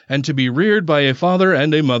matrimony and to be reared by a father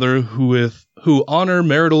and a mother who honor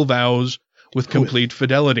marital vows with complete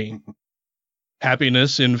fidelity.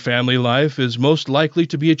 Happiness in family life is most likely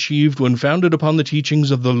to be achieved when founded upon the teachings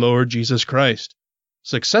of the Lord Jesus Christ.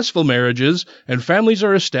 Successful marriages and families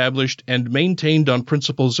are established and maintained on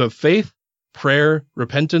principles of faith, prayer,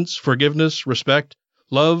 repentance, forgiveness, respect,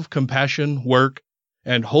 love, compassion, work,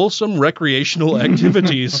 and wholesome recreational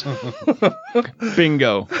activities.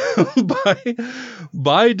 Bingo.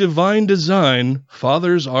 By divine design,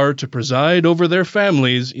 fathers are to preside over their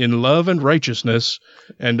families in love and righteousness,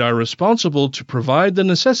 and are responsible to provide the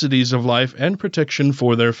necessities of life and protection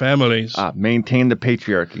for their families. Maintain the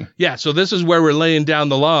patriarchy. Yeah, so this is where we're laying down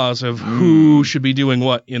the laws of who should be doing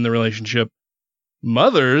what in the relationship.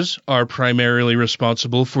 Mothers are primarily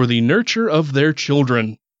responsible for the nurture of their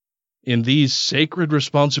children. In these sacred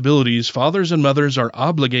responsibilities, fathers and mothers are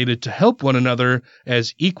obligated to help one another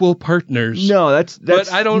as equal partners. No, that's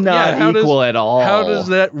but I don't, not equal at all. How does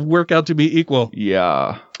that work out to be equal?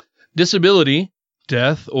 Yeah. Disability,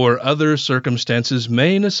 death, or other circumstances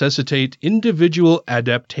may necessitate individual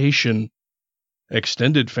adaptation.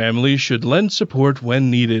 Extended families should lend support when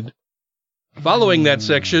needed. Following that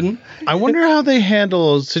section... I wonder how they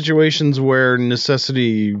handle situations where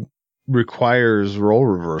necessity requires role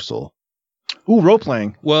reversal. Ooh, role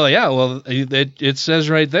playing. Well, yeah, it says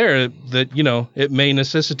right there that, you know, it may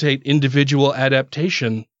necessitate individual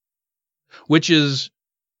adaptation, which is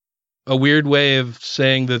a weird way of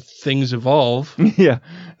saying that things evolve. Yeah.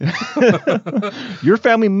 Your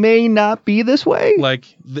family may not be this way. Like,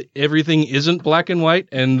 everything isn't black and white,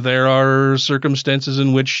 and there are circumstances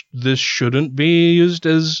in which this shouldn't be used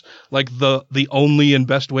as, like, the only and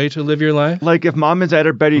best way to live your life. Like, if mom is at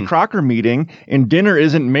her Betty Crocker meeting and dinner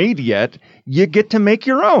isn't made yet, you get to make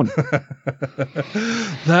your own.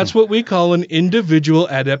 That's what we call an individual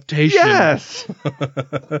adaptation. Yes.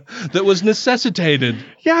 That was necessitated.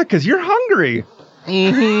 Yeah, because you're hungry.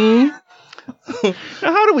 Mm-hmm. Now,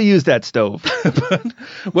 how do we use that stove?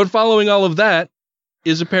 But following all of that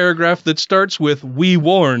is a paragraph that starts with, "We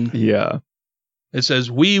warn." Yeah. It says,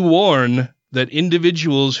 "We warn that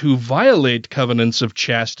individuals who violate covenants of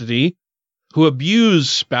chastity, who abuse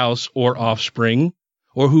spouse or offspring,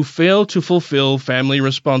 or who fail to fulfill family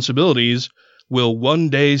responsibilities will one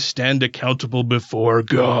day stand accountable before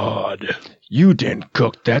God." You didn't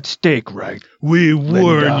cook that steak right. "We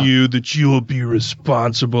warn you that you will be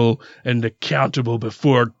responsible and accountable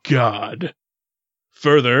before God.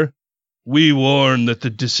 Further, we warn that the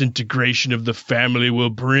disintegration of the family will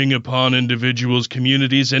bring upon individuals,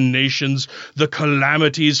 communities, and nations the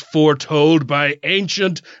calamities foretold by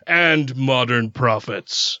ancient and modern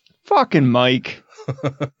prophets." Fucking Mike.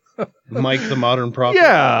 Mike the modern prophet.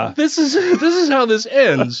 Yeah. This is how this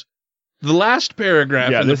ends. The last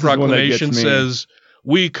paragraph in the proclamation says,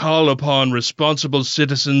 "We call upon responsible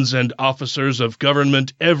citizens and officers of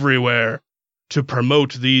government everywhere to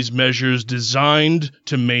promote these measures designed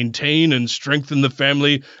to maintain and strengthen the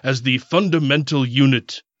family as the fundamental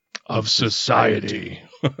unit of society."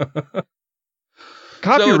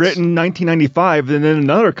 Copyright in 1995, and then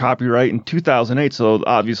another copyright in 2008. So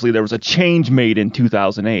obviously there was a change made in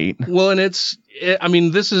 2008. Well, and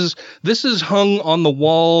this is hung on the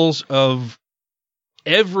walls of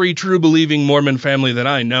every true believing Mormon family that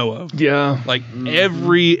I know of. Yeah. Like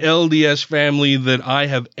every LDS family that I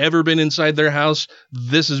have ever been inside their house,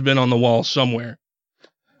 this has been on the wall somewhere.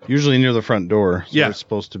 Usually near the front door. Yeah. It's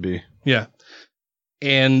supposed to be. Yeah.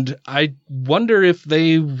 And I wonder if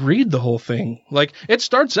they read the whole thing. Like, it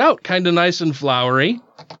starts out kind of nice and flowery.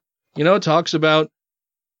 You know, it talks about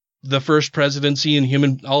the first presidency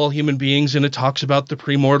and all human beings, and it talks about the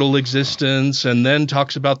premortal existence, and then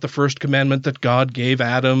talks about the first commandment that God gave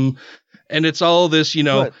Adam. And it's all this,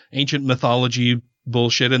 ancient mythology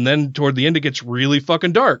bullshit, and then toward the end it gets really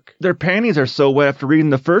fucking dark. Their panties are so wet after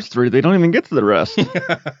reading the first three, they don't even get to the rest.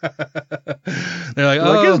 They're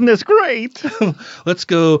like, isn't this great? Let's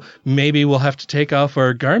go. Maybe we'll have to take off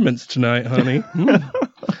our garments tonight, honey.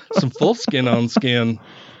 Some full skin on skin.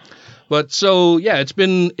 But so, yeah, it's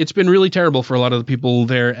been really terrible for a lot of the people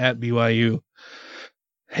there at BYU.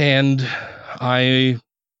 And I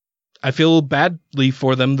feel badly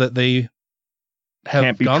for them that they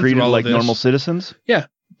can't be treated like normal citizens. Yeah,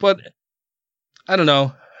 but I don't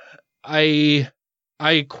know. I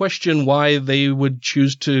question why they would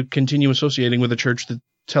choose to continue associating with a church that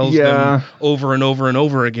tells them over and over and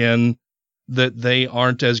over again that they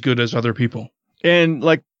aren't as good as other people. And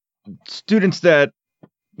like students that,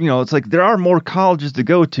 it's like there are more colleges to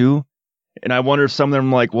go to, and I wonder if some of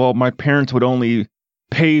them like, well, my parents would only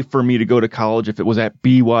pay for me to go to college if it was at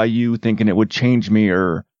BYU, thinking it would change me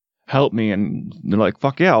or help me, and they're like,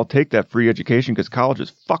 fuck yeah, I'll take that free education because college is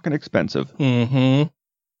fucking expensive. Mm-hmm.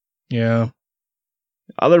 Yeah.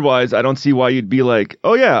 Otherwise, I don't see why you'd be like,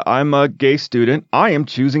 oh yeah, I'm a gay student, I am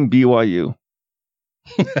choosing BYU.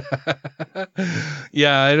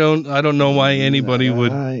 Yeah, I don't know why anybody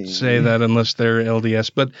would say that unless they're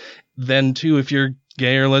LDS. But then too, if you're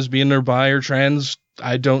gay or lesbian or bi or trans,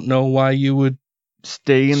 I don't know why you would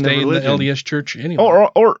stay in the LDS church anyway.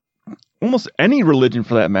 Or almost any religion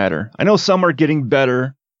for that matter. I know some are getting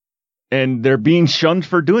better and they're being shunned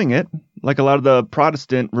for doing it. Like a lot of the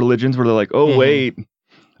Protestant religions where they're like, oh, wait,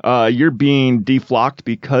 you're being deflocked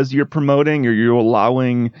because you're promoting or you're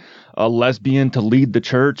allowing a lesbian to lead the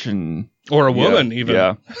church. Or a woman even.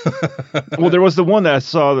 Yeah. Well, there was the one that I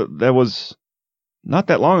saw that was not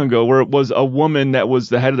that long ago where it was a woman that was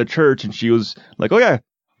the head of the church and she was like, oh, yeah,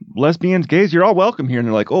 lesbians, gays, you're all welcome here. And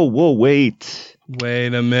they're like, oh, whoa, wait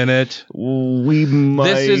a minute. We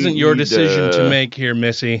might. This isn't your decision to make here,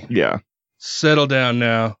 Missy. Yeah. Settle down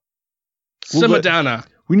now. Simmer down.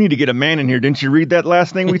 We need to get a man in here. Didn't you read that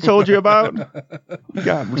last thing we told you about? We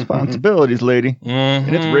got responsibilities, lady. Mm-hmm.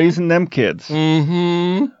 And it's raising them kids.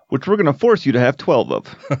 Mm-hmm. Which we're going to force you to have 12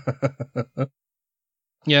 of.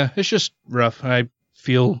 Yeah, it's just rough. I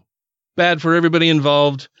feel bad for everybody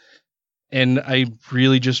involved. And I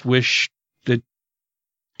really just wish that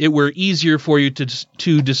it were easier for you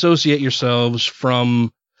to dissociate yourselves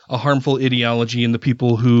from a harmful ideology and the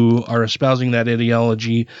people who are espousing that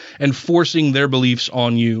ideology and forcing their beliefs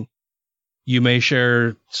on you. You may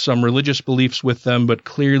share some religious beliefs with them, but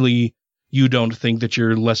clearly you don't think that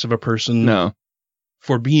you're less of a person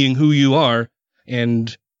for being who you are.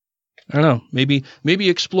 And I don't know, maybe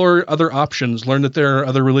explore other options, learn that there are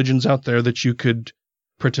other religions out there that you could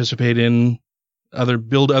participate in,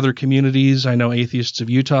 build other communities. I know Atheists of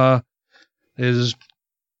Utah has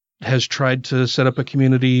tried to set up a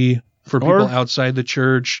community for people outside the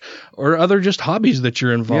church or other just hobbies that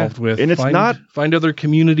you're involved with. And it's find other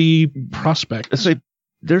community prospects.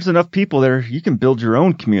 There's enough people there. You can build your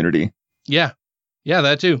own community. Yeah. Yeah,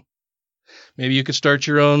 that too. Maybe you could start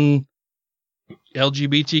your own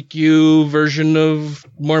LGBTQ version of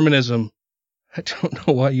Mormonism. I don't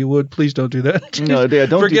know why you would. Please don't do that. No, yeah,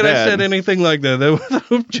 don't forget do that. I said anything like that. That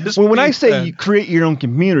would just when I say you create your own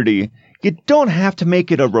community, you don't have to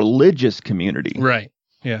make it a religious community. Right.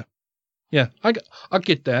 Yeah. Yeah. I'll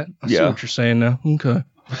get that. I see what you're saying now. Okay.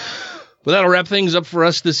 Well, that'll wrap things up for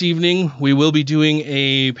us this evening. We will be doing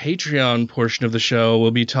a Patreon portion of the show.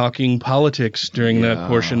 We'll be talking politics during that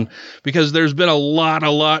portion because there's been a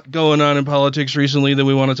lot going on in politics recently that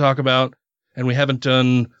we want to talk about. And we haven't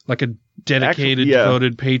done like a dedicated,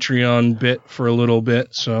 devoted Patreon bit for a little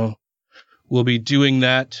bit. So we'll be doing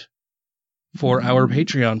that for our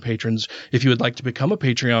Patreon patrons. If you would like to become a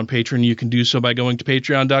Patreon patron, you can do so by going to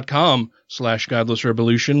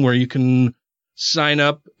patreon.com/godlessrevolution, where you can sign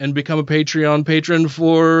up and become a Patreon patron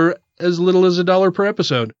for as little as $1 per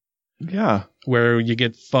episode. Yeah. Where you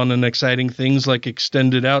get fun and exciting things like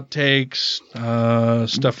extended outtakes,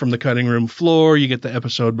 stuff from the cutting room floor. You get the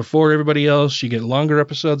episode before everybody else. You get longer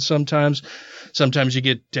episodes sometimes. Sometimes you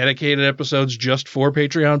get dedicated episodes just for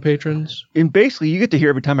Patreon patrons. And basically, you get to hear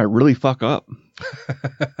every time I really fuck up.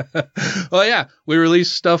 Well, yeah, we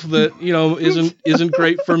release stuff that, isn't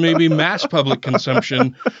great for maybe mass public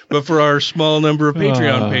consumption, but for our small number of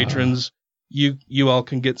Patreon patrons, you all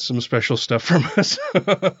can get some special stuff from us.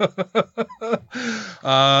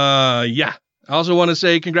 Yeah. I also want to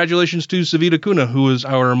say congratulations to Savita Kuna, who was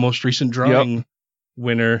our most recent drawing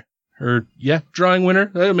winner. Drawing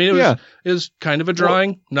winner. I mean, it was kind of a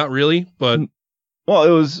drawing, not really, but it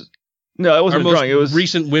wasn't a drawing. It was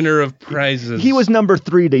recent winner of prizes. He was number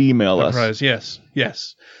 3 to email us. Prize. Yes.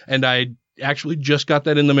 And I actually just got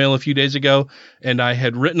that in the mail a few days ago, and I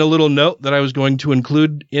had written a little note that I was going to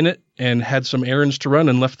include in it and had some errands to run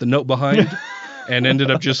and left the note behind and ended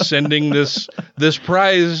up just sending this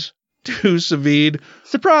prize to Savid.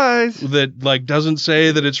 Surprise! That doesn't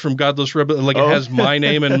say that it's from Godless Rebel. It has my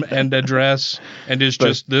name and address, and is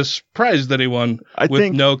just this prize that he won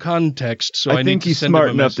with no context. So I think he's smart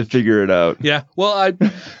enough to figure it out. Yeah. Well,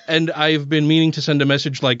 I've been meaning to send a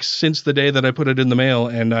message since the day that I put it in the mail,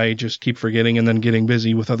 and I just keep forgetting and then getting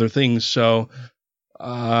busy with other things. So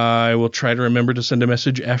I will try to remember to send a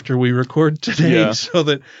message after we record today so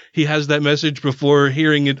that he has that message before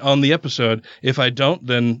hearing it on the episode. If I don't,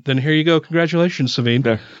 then here you go. Congratulations,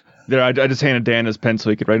 Savine. There, I just handed Dan his pen so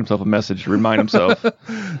he could write himself a message to remind himself.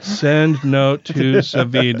 Send note to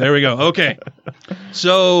Savine. There we go. Okay.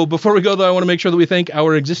 So before we go, though, I want to make sure that we thank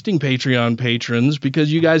our existing Patreon patrons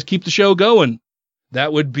because you guys keep the show going.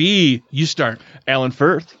 That would be, you start. Alan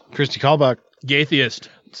Firth. Christy Callback. Gaytheist.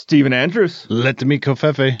 Stephen Andrews. Let me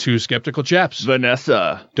Kofefe. Two skeptical chaps.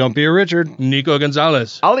 Vanessa. Don't be a Richard. Nico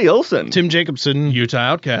Gonzalez. Ollie Olson. Tim Jacobson. Utah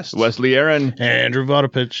Outcast. Wesley Aaron. Andrew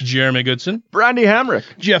Vodopich. Jeremy Goodson. Brandy Hamrick.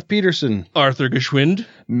 Jeff Peterson. Arthur Geschwind.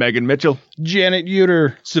 Megan Mitchell. Janet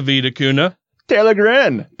Uter. Savita Kuna. Taylor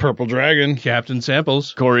Grin. Purple Dragon. Captain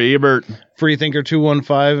Samples. Corey Ebert. Freethinker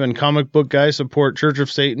 215 and Comic Book Guy support Church of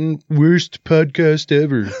Satan. Worst podcast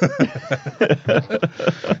ever.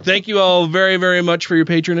 Thank you all very, very much for your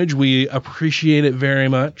patronage. We appreciate it very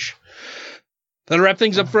much. That'll wrap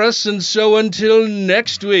things up for us. And so until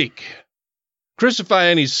next week, crucify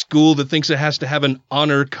any school that thinks it has to have an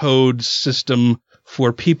honor code system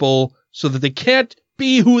for people so that they can't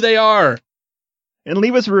be who they are. And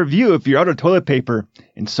leave us a review if you're out of toilet paper,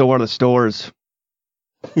 and so are the stores.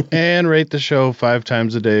 And rate the show 5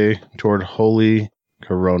 times a day toward holy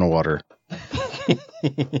Corona water.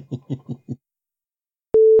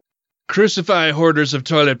 Crucify hoarders of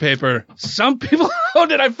toilet paper. Some people... Oh,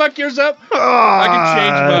 did I fuck yours up?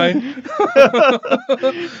 I can change mine.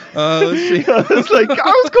 Let's see. It's like,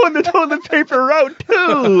 I was going the toilet paper route,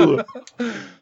 too.